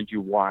distance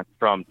you want,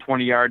 from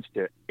 20 yards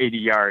to 80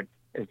 yards.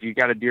 If you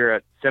got a deer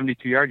at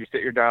 72 yards, you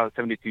set your dial at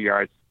 72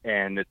 yards,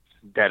 and it's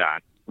dead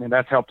on. And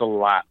that's helped a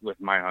lot with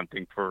my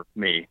hunting for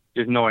me.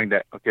 Just knowing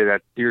that, okay,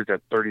 that deer's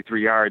at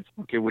 33 yards.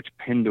 Okay, which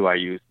pin do I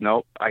use?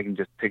 No, I can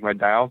just take my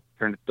dial,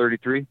 turn it to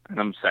 33, and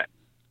I'm set.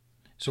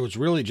 So it's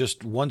really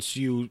just once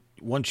you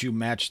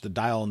match the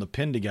dial and the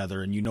pin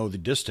together and you know the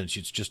distance,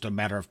 it's just a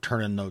matter of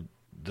turning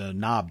the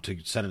knob to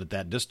set it at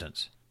that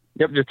distance.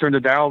 Yep, just turn the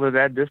dial to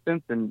that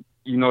distance, and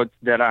you know it's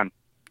dead on.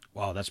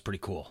 Wow, that's pretty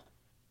cool.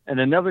 And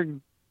another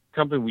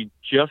company we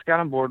just got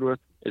on board with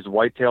is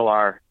Whitetail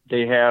R.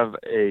 They have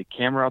a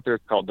camera out there.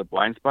 It's called the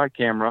Blind Spot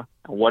camera.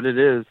 And what it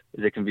is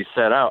it can be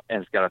set out,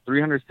 and it's got a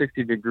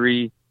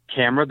 360-degree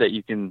camera that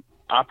you can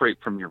operate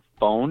from your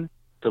phone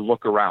to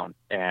look around.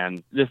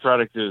 And this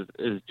product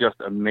is just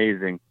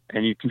amazing.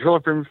 And you control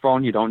it from your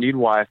phone. You don't need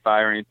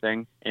Wi-Fi or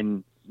anything.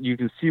 And you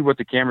can see what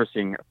the camera's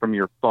seeing from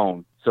your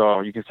phone.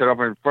 So you can set up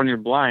in front of your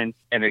blind,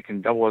 and it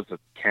can double as a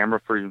camera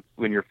for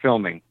when you're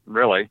filming,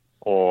 really,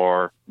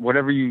 or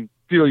whatever you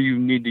feel you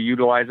need to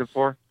utilize it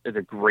for. It's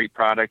a great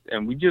product.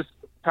 And we just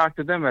talked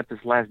to them at this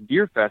last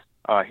Deer Fest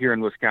here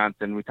in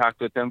Wisconsin. We talked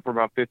with them for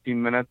about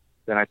 15 minutes,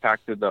 Then I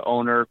talked to the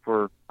owner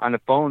on the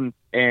phone,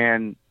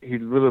 and he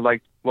really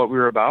liked what we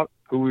were about,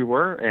 who we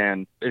were,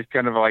 and it's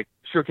kind of like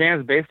shook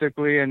hands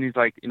basically. And he's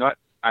like, you know what?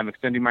 I'm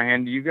extending my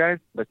hand to you guys.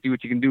 Let's see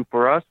what you can do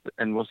for us,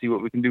 and we'll see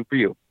what we can do for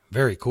you.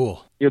 Very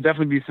cool. You'll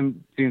definitely be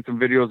seeing some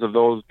videos of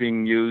those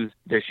being used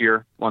this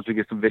year once we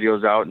get some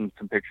videos out and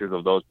some pictures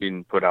of those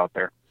being put out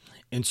there.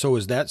 And so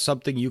is that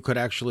something you could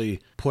actually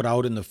put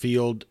out in the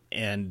field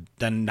and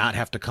then not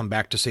have to come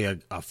back to, say,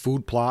 a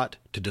food plot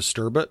to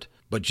disturb it,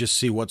 but just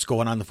see what's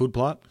going on in the food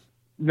plot?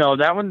 No,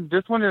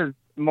 this one is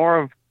more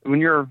of when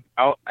you're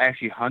out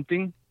actually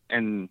hunting,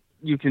 and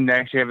you can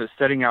actually have it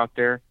setting out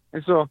there.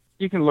 And so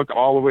you can look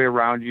all the way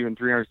around you in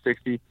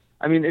 360.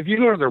 I mean, if you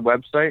go to their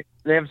website,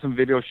 they have some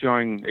videos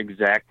showing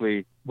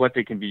exactly what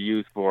they can be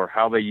used for,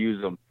 how they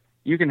use them.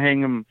 You can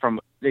hang them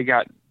they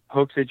got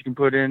hooks that you can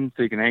put in,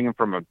 so you can hang them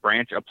from a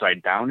branch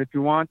upside down if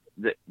you want.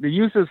 The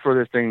uses for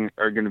this thing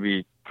are going to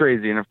be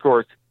crazy. And of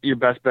course, your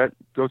best bet,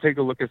 go take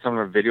a look at some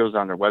of their videos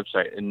on their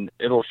website, and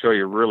it'll show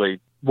you really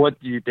what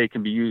they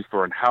can be used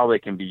for and how they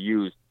can be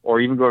used. Or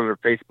even go to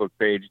their Facebook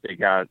page. They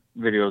got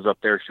videos up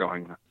there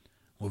showing them.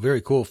 Well,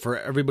 very cool. For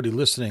everybody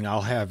listening,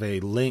 I'll have a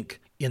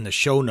link in the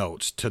show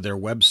notes to their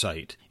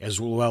website,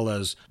 as well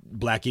as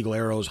Black Eagle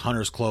Arrows,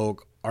 Hunter's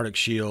Cloak, Arctic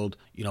Shield,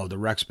 the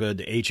Rexped,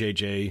 the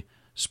HHA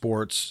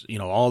Sports,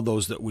 all of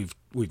those that we've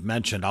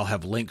mentioned. I'll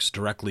have links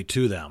directly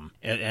to them,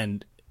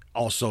 and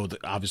also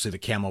obviously the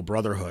Camo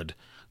Brotherhood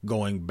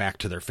going back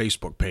to their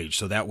Facebook page.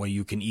 So that way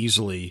you can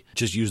easily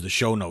just use the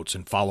show notes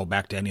and follow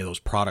back to any of those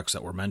products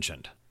that were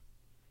mentioned.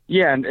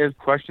 Yeah, and if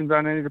questions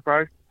on any of the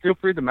products, feel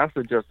free to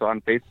message us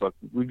on Facebook.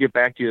 We get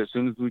back to you as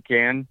soon as we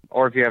can,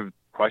 or if you have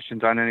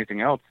questions on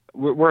anything else,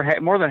 we're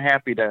more than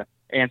happy to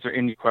answer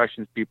any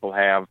questions people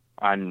have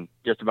on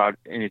just about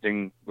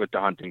anything with the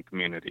hunting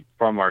community,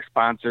 from our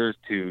sponsors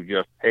to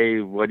just, hey,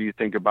 what do you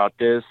think about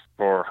this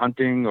for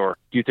hunting, or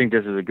do you think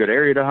this is a good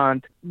area to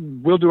hunt?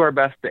 We'll do our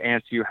best to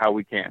answer you how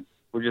we can.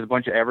 We're just a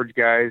bunch of average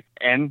guys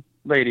and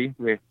lady.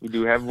 We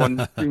do have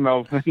one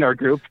female in our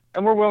group,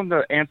 and we're willing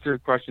to answer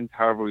questions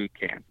however we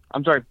can.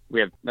 I'm sorry,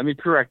 let me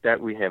correct that.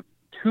 We have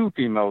 2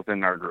 females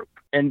in our group,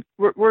 and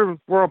we're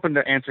open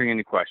to answering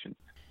any questions.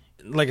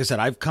 Like I said,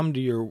 I've come to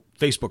your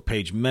Facebook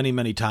page many,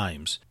 many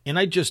times, and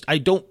I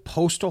don't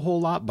post a whole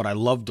lot, but I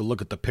love to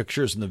look at the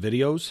pictures and the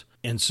videos.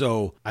 And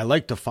so I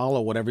like to follow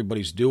what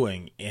everybody's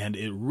doing, and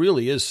it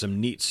really is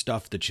some neat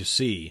stuff that you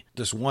see.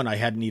 This one, I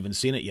hadn't even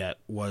seen it yet,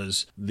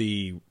 was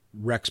the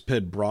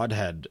Rexped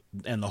broadhead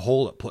and the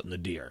hole it put in the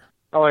deer.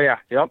 Oh, yeah.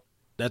 Yep.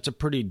 That's a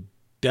pretty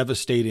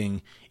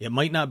devastating. It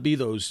might not be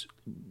those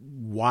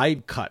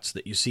wide cuts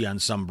that you see on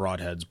some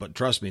broadheads, but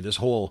trust me, this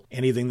hole,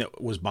 anything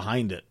that was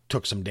behind it,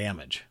 took some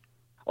damage.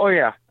 Oh,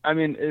 yeah. I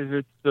mean,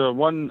 it's the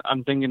one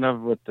I'm thinking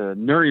of with the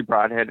Nuri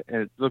broadhead,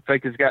 and it looks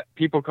like it's got,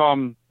 people call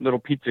them little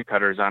pizza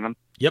cutters on them.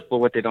 Yep. But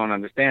what they don't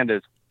understand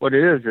is what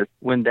it is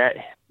when that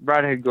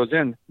broadhead goes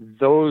in,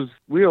 those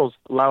wheels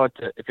allow it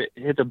to, if it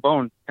hits a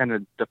bone, kind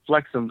of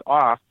deflects them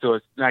off so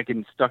it's not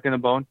getting stuck in the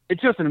bone.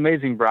 It's just an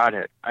amazing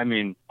broadhead. I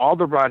mean, all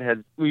the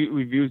broadheads,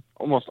 we've used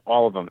almost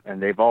all of them,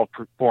 and they've all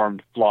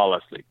performed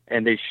flawlessly.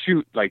 And they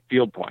shoot like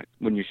field points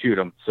when you shoot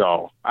them.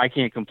 So I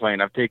can't complain.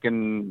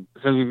 Since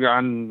we've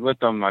gone with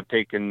them, I've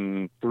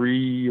taken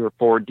 3 or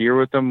 4 deer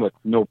with them with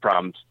no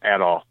problems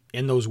at all.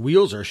 And those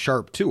wheels are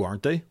sharp too,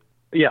 aren't they?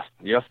 Yes.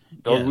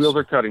 Those wheels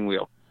are cutting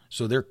wheels.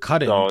 So they're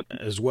cutting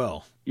as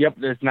well. Yep,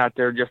 it's not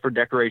there just for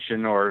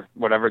decoration or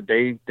whatever.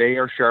 They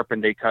are sharp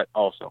and they cut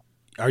also.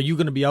 Are you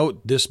going to be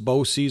out this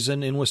bow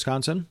season in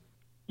Wisconsin?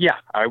 Yeah,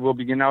 I will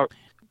be getting out.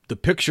 The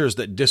pictures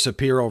that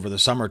disappear over the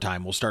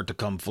summertime will start to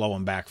come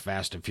flowing back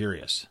fast and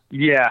furious.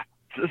 Yeah,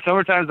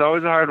 summertime's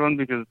always a hard one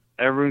because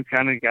everyone's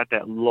kind of got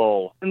that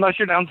lull. Unless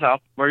you're down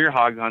south where you're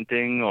hog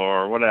hunting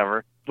or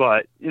whatever.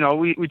 But,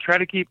 we try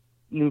to keep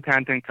new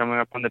content coming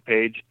up on the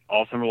page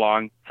all summer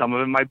long. Some of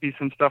it might be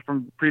some stuff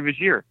from previous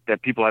year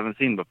that people haven't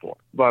seen before.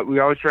 But we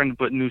always try to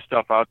put new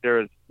stuff out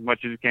there as much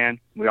as we can.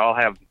 We all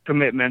have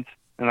commitments.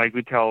 And like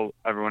we tell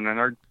everyone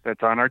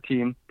that's on our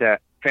team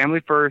that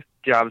family first,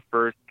 jobs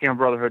first, Camo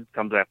Brotherhood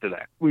comes after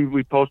that.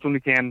 We post when we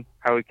can,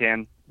 how we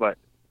can, but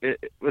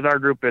with our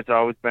group, it's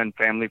always been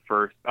family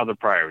first, other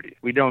priorities.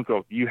 We don't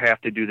go, you have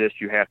to do this,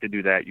 you have to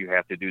do that, you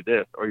have to do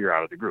this, or you're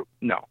out of the group.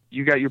 No.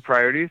 You got your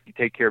priorities. You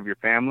take care of your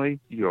family,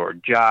 your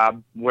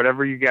job,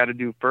 whatever you got to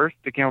do first.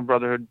 The Camo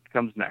Brotherhood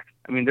comes next.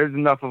 I mean, there's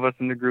enough of us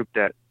in the group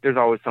that there's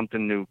always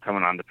something new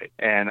coming on the page.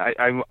 And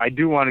I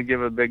do want to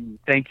give a big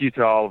thank you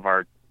to all of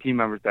our team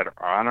members that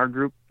are on our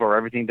group for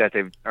everything that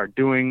they are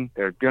doing.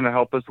 They're going to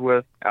help us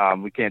with.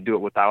 We can't do it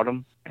without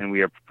them, and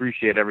we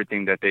appreciate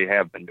everything that they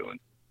have been doing.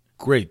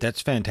 Great.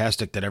 That's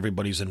fantastic that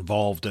everybody's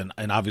involved and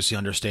obviously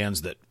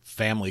understands that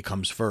family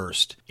comes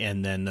first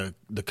and then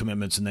the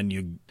commitments, and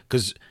then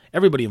because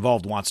everybody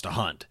involved wants to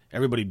hunt.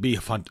 Everybody'd be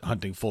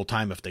hunting full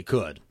time if they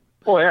could.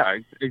 Oh, yeah,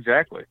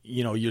 exactly.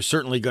 You're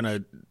certainly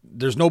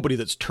there's nobody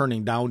that's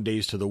turning down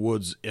days to the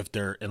woods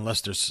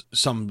unless there's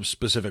some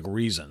specific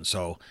reason.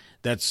 So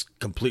that's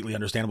completely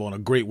understandable and a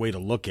great way to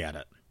look at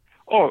it.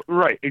 Oh,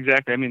 right,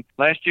 exactly. I mean,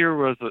 last year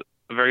was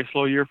a very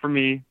slow year for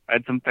me. I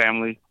had some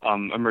family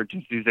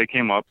emergencies that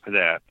came up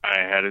that I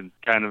had to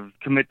kind of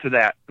commit to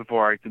that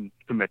before I could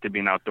commit to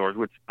being outdoors,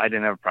 which I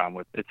didn't have a problem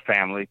with. It's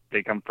family.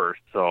 They come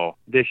first. So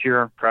this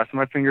year, crossing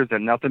my fingers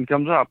that nothing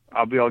comes up,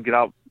 I'll be able to get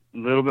out a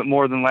little bit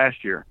more than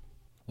last year.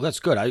 Well, that's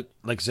good.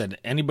 Like I said,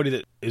 anybody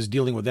that is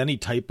dealing with any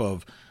type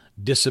of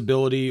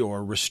disability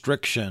or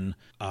restriction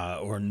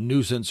or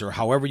nuisance or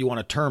however you want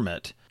to term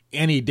it,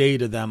 any day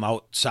to them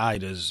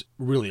outside is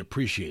really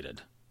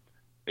appreciated.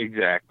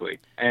 Exactly.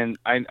 And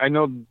I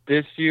know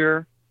this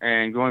year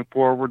and going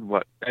forward,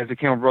 as a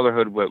Camel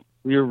Brotherhood, what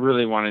we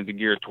really wanted to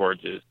gear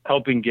towards is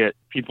helping get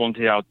people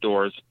into the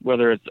outdoors,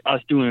 whether it's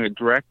us doing it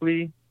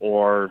directly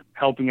or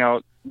helping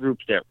out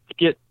groups that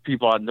get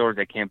people outdoors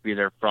that can't be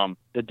there, from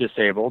the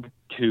disabled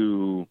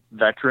to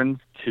veterans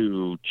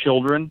to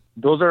children.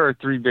 Those are our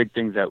three big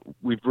things that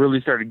we've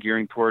really started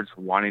gearing towards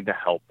wanting to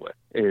help with,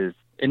 is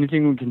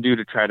anything we can do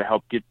to try to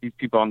help get these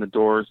people on the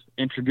doors,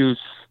 introduce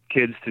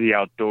kids to the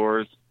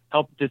outdoors,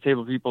 help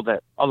disabled people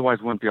that otherwise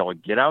wouldn't be able to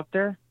get out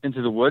there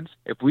into the woods.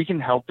 If we can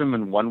help them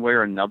in one way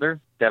or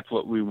another, that's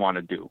what we want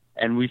to do.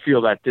 And we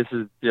feel that this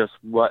is just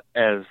what,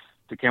 as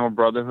the Camel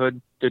Brotherhood,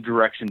 the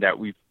direction that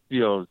we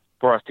feel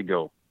for us to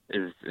go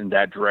is in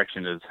that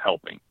direction, is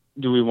helping.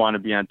 Do we want to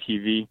be on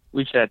TV?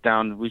 We sat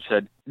down, we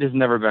said, it has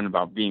never been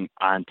about being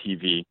on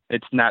TV.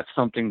 It's not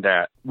something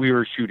that we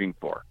were shooting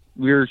for.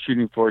 We were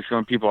shooting for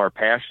showing people our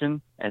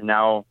passion, and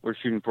now we're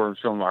shooting for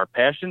showing them our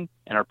passion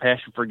and our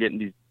passion for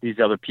getting these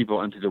other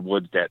people into the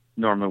woods that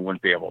normally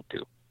wouldn't be able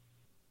to.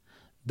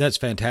 That's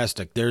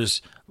fantastic.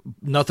 There's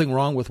nothing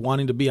wrong with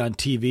wanting to be on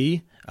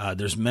TV.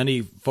 There's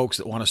many folks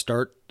that want to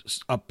start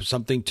up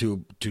something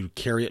to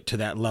carry it to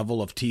that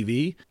level of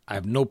TV. I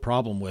have no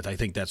problem with. I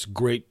think that's a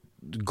great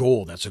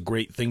goal. That's a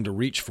great thing to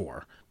reach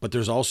for. But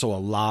there's also a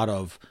lot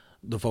of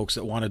the folks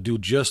that want to do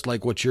just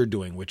like what you're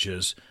doing, which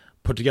is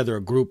put together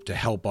a group to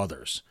help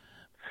others.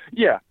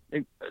 Yeah,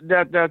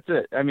 that's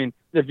it. I mean,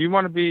 if you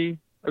want to be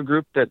a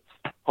group that's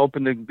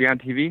hoping to be on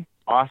TV,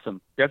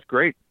 awesome. That's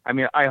great. I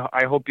mean,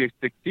 I hope you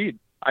succeed.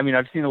 I mean,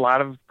 I've seen a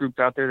lot of groups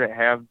out there that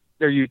have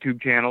their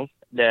YouTube channels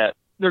that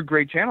they're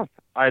great channels.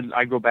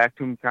 I go back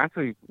to them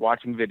constantly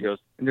watching videos,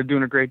 and they're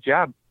doing a great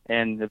job.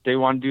 And if they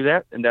want to do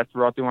that and that's the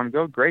route they want to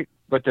go, great.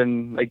 But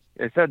then, like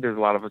I said, there's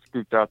a lot of us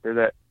groups out there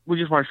that we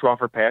just want to show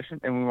off our passion,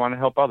 and we want to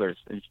help others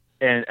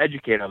and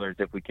educate others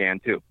if we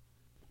can too.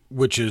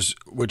 Which is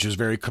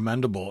very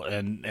commendable.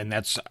 And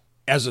that's,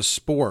 as a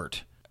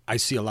sport, I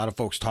see a lot of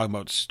folks talking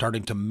about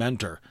starting to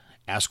mentor.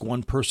 Ask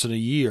one person a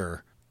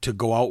year to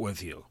go out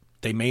with you.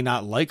 They may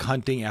not like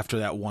hunting after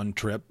that one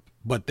trip,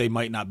 but they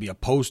might not be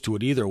opposed to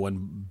it either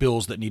when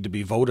bills that need to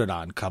be voted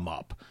on come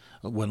up,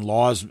 when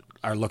laws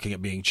are looking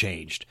at being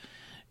changed.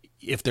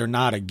 If they're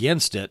not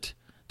against it,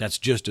 that's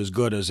just as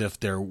good as if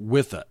they're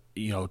with it,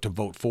 to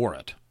vote for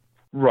it.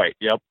 Right.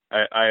 Yep.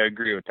 I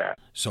agree with that.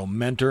 So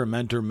mentor.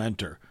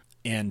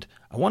 And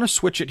I want to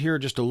switch it here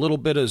just a little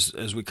bit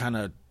as we kind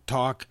of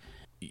talk.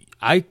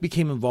 I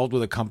became involved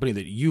with a company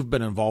that you've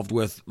been involved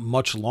with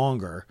much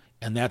longer,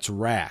 and that's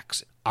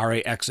RAXX,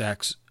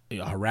 RAXX,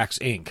 RAXX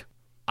Inc.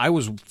 I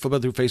was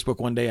flipping through Facebook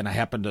one day, and I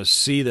happened to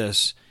see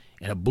this,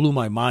 and it blew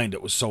my mind.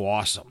 It was so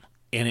awesome.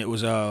 And it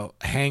was a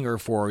hanger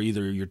for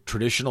either your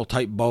traditional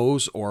type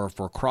bows or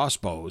for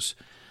crossbows.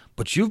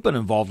 But you've been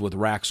involved with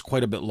RAXX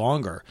quite a bit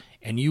longer,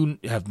 and you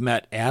have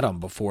met Adam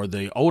before,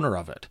 the owner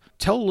of it.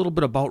 Tell a little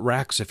bit about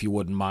RAXX, if you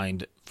wouldn't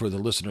mind, for the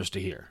listeners to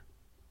hear.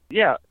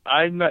 Yeah,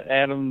 I met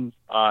Adam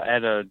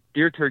at a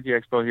deer turkey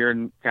expo here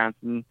in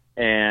Wisconsin,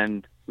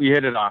 and we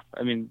hit it off.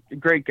 I mean,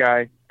 great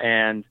guy,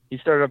 and he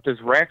started up this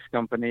RAXX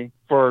company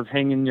for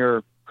hanging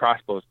your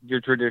crossbows,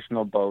 your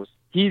traditional bows.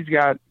 He's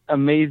got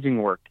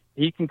amazing work.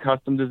 He can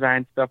custom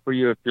design stuff for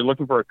you. If you're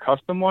looking for a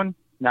custom one,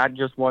 not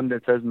just one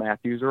that says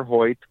Mathews or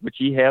Hoyt, which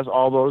he has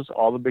all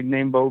the big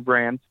name bow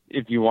brands.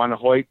 If you want a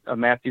Hoyt, a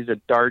Mathews, a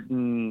Dart,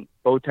 and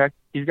Bowtech,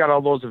 he's got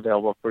all those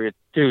available for you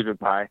too to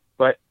buy.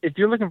 But if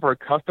you're looking for a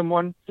custom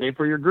one, say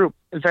for your group.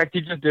 In fact, he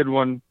just did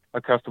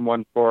a custom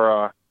one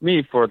for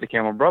me for the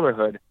Camel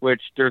Brotherhood,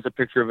 which there's a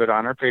picture of it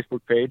on our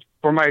Facebook page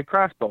for my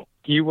crossbow.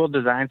 He will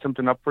design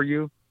something up for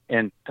you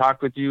and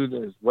talk with you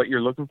as what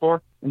you're looking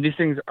for. And these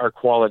things are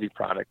quality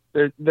products.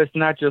 That's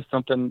not just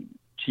something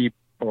cheap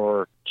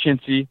or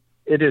chintzy.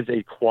 It is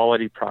a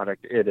quality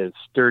product. It is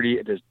sturdy,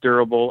 it is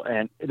durable,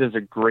 and it is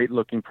a great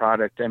looking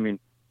product. I mean,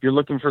 if you're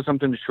looking for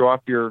something to show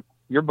off your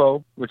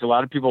bow, which a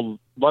lot of people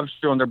love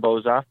showing their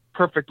bows off,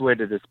 perfect way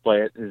to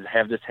display it is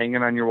have this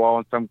hanging on your wall,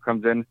 and someone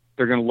comes in,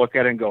 they're going to look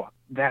at it and go,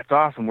 that's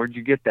awesome. Where'd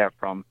you get that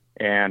from?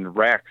 And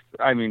RAXX,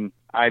 I mean,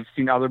 I've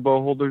seen other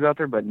bow holders out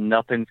there, but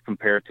nothing's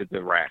compared to the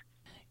RAXX.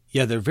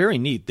 Yeah, they're very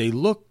neat. They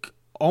look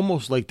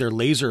almost like they're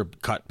laser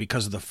cut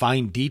because of the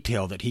fine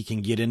detail that he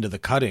can get into the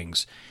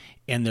cuttings.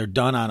 And they're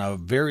done on a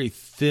very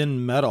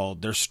thin metal.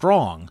 They're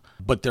strong,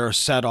 but they're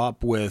set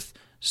up with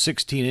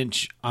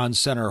 16-inch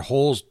on-center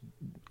holes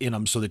in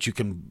them so that you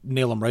can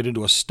nail them right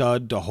into a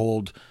stud to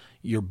hold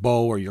your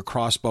bow or your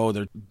crossbow.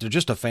 They're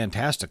just a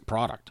fantastic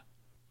product.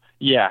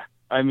 Yeah,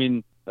 I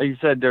mean, like you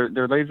said,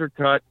 they're laser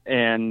cut,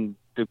 and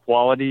the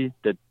quality,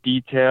 the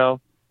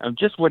detail,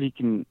 just what he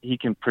can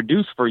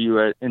produce for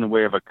you in the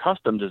way of a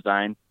custom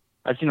design.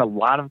 I've seen a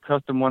lot of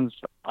custom ones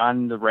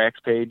on the Racks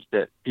page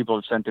that people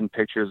have sent in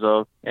pictures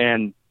of,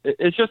 and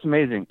it's just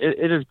amazing.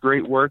 It is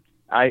great work.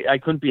 I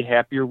couldn't be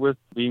happier with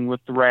being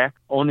with the Rack,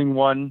 owning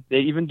one.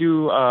 They even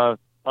do a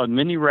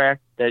mini rack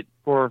that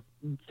for,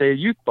 say, a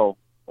youth bow,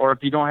 or if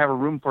you don't have a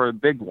room for a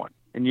big one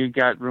and you've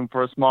got room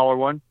for a smaller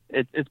one,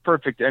 it's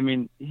perfect. I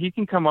mean, he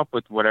can come up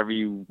with whatever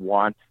you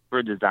want for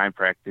a design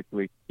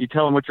practically. You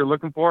tell him what you're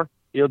looking for,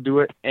 he'll do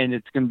it, and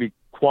it's going to be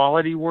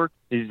quality work.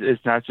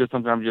 It's not just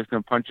something I'm just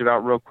going to punch it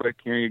out real quick,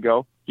 here you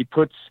go. He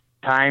puts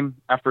time,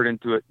 effort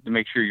into it to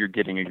make sure you're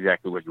getting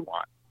exactly what you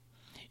want.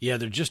 Yeah,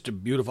 they're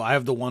just beautiful. I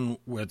have the one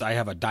I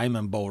have a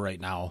diamond bow right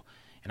now,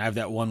 and I have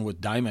that one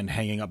with diamond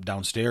hanging up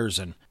downstairs,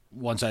 and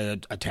once I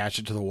attach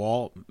it to the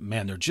wall,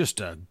 man, they're just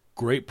a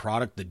great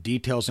product. The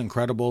detail's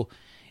incredible,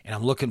 and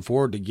I'm looking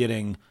forward to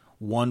getting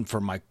one for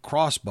my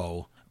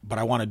crossbow, but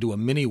I want to do a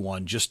mini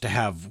one just to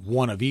have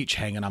one of each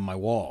hanging on my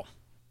wall.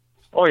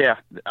 Oh, yeah.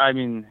 I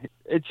mean,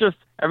 it's just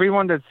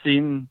everyone that's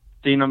seen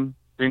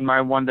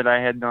my one that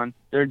I had done,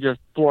 they're just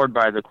floored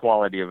by the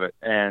quality of it.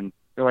 And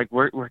they're like,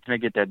 where can I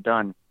get that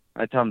done?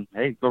 I tell them,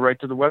 hey, go right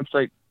to the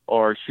website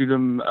or shoot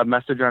them a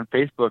message on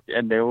Facebook,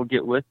 and they will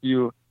get with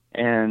you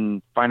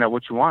and find out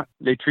what you want.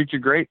 They treat you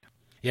great.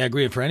 Yeah, I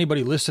agree. And for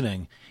anybody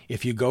listening,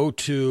 if you go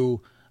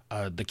to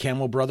the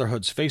Camel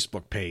Brotherhood's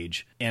Facebook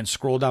page and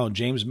scroll down,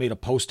 James made a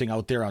posting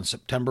out there on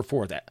September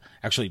 4th.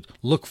 Actually,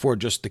 look for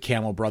just the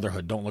Camel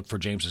Brotherhood. Don't look for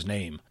James's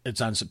name.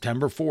 It's on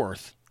September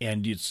 4th,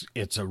 and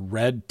it's a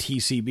red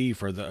TCB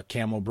for the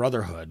Camel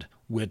Brotherhood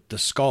with the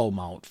skull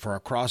mount for a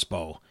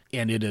crossbow.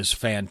 And it is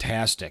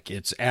fantastic.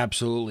 It's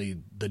absolutely,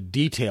 the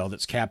detail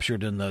that's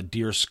captured in the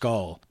deer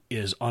skull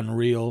is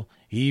unreal.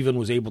 He even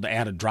was able to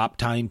add a drop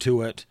tine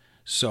to it.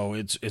 So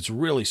it's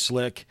really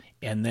slick.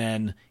 And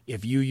then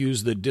if you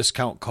use the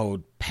discount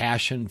code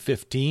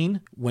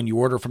PASSION15 when you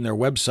order from their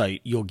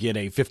website, you'll get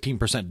a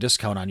 15%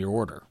 discount on your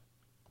order.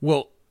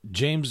 Well,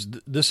 James,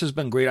 this has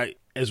been great.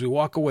 As we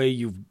walk away,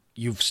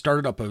 you've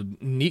started up a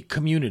neat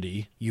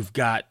community. You've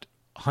got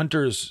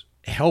hunters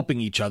helping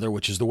each other,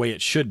 which is the way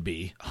it should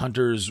be.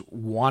 Hunters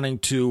wanting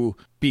to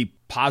be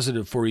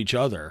positive for each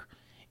other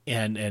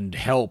and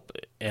help.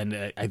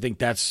 And I think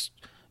that's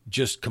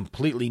just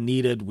completely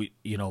needed.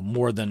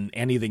 More than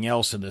anything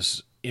else in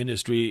this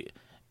industry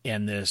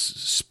and this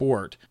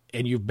sport.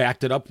 And you've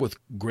backed it up with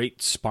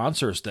great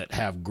sponsors that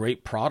have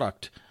great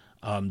product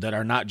that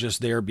are not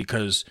just there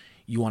because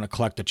you want to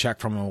collect a check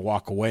from them and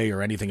walk away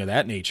or anything of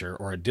that nature,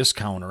 or a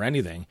discount or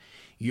anything.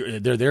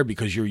 They're there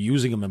because you're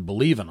using them and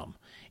believe in them.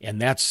 And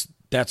that's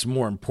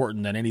more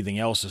important than anything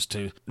else. Is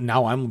to,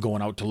 now I'm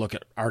going out to look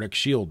at Arctic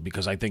Shield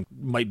because I think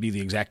might be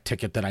the exact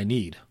ticket that I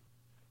need.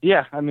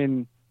 Yeah, I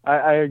mean,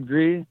 I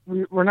agree.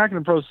 We're not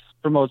going to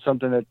promote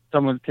something that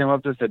someone came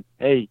up to and said,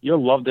 hey,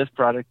 you'll love this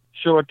product.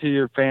 Show it to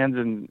your fans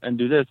and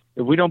do this.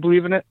 If we don't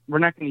believe in it, we're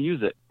not going to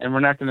use it. And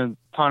we're not going to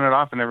pawn it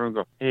off and everyone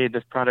go, hey,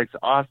 this product's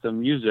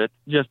awesome, use it,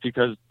 just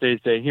because they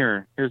say,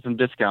 here's some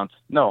discounts.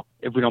 No,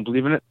 if we don't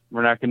believe in it,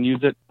 we're not going to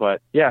use it.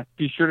 But yeah,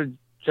 be sure to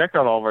check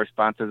out all of our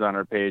sponsors on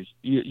our page.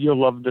 You'll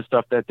love the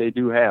stuff that they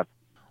do have.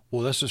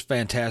 Well, this is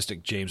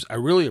fantastic, James. I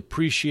really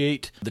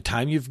appreciate the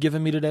time you've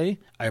given me today.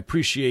 I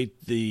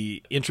appreciate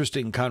the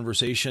interesting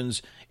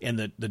conversations and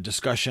the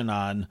discussion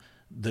on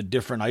the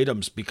different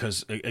items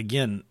because,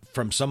 again,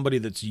 from somebody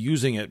that's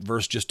using it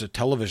versus just a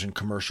television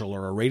commercial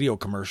or a radio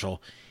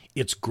commercial,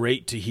 it's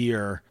great to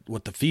hear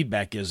what the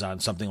feedback is on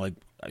something like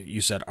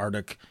you said,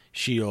 Arctic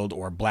Shield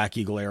or Black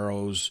Eagle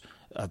arrows,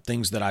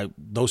 things that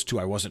those two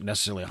I wasn't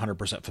necessarily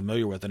 100%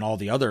 familiar with, and all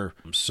the other.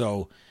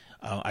 So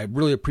I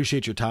really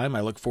appreciate your time.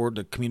 I look forward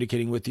to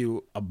communicating with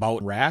you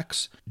about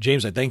racks.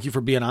 James, I thank you for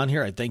being on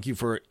here. I thank you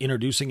for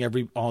introducing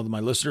all of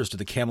my listeners to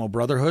the Camel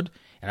Brotherhood,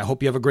 and I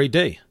hope you have a great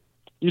day.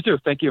 You too.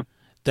 Thank you.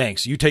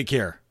 Thanks. You take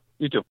care.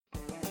 You too.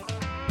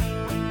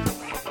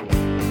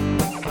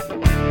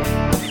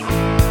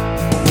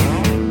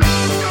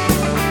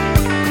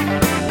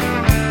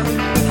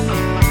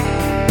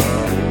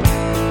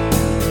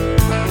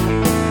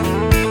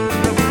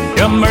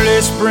 Come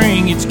early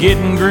spring, it's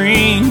getting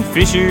green,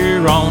 fish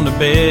are on the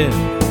bed,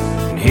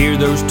 and hear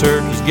those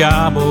turkeys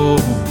gobble.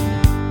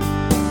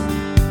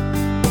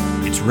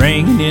 It's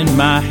ringing in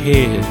my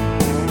head.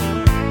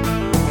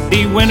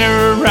 The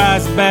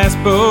winterized bass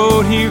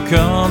boat, here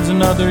comes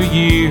another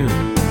year.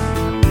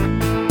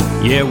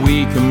 Yeah,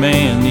 we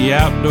command the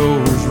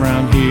outdoors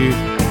round here.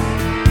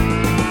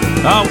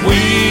 Oh, we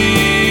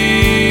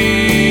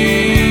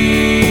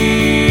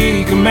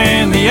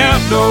command the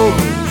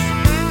outdoors.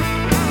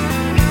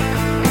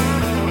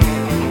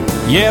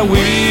 Yeah, we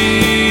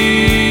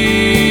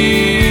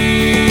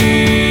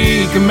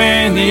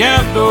command the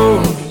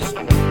outdoors.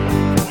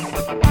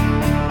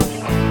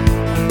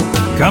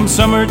 Come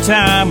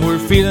summertime, we're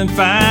feeling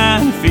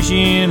fine,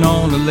 fishing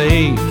on the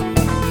lake,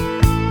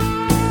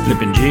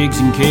 flipping jigs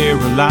in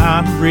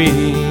Carolina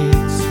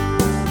rigs,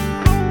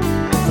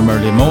 from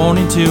early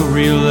morning till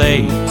real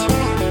late.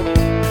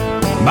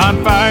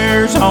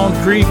 Bonfires on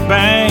the creek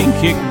bank,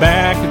 kick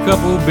back a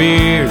couple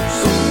beers,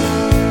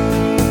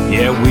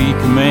 Yeah, we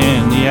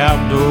command the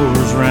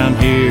outdoors around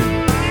here.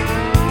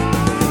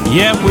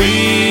 Yeah, we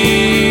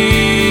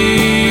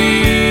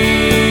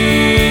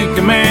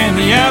command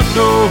the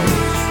outdoors.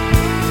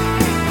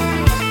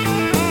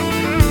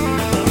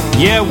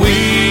 Yeah, we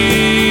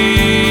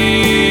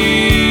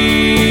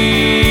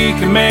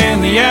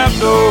command the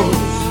outdoors.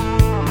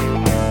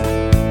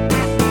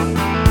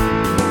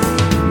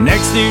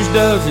 Next year's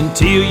doesn't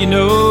till you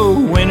know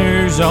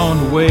winter's on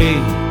the way.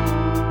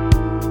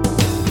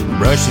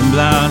 Brushing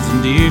blinds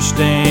and deer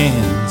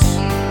stands,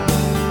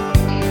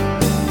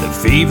 the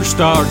fever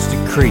starts to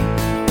creep.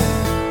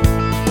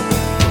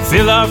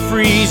 Fill our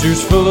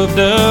freezers full of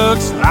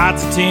ducks,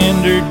 lots of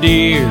tender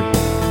deer.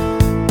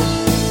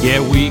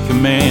 Yeah, we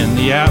command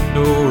the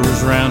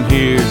outdoors around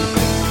here.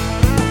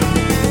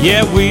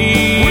 Yeah, we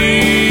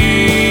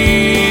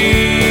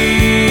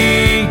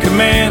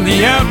command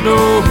the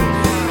outdoors.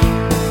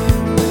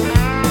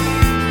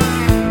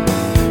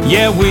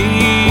 Yeah, we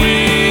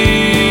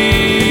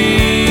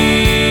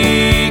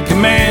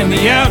command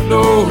the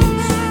outdoors.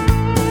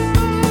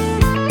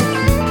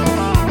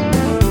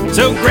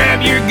 So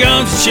grab your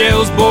guns and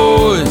shells,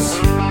 boys.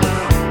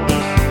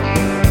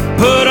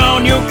 Put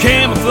on your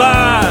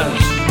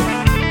camouflage,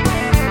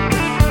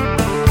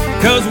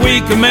 'cause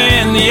we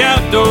command the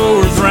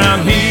outdoors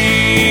around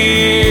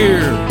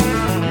here.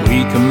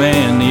 We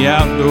command the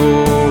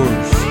outdoors.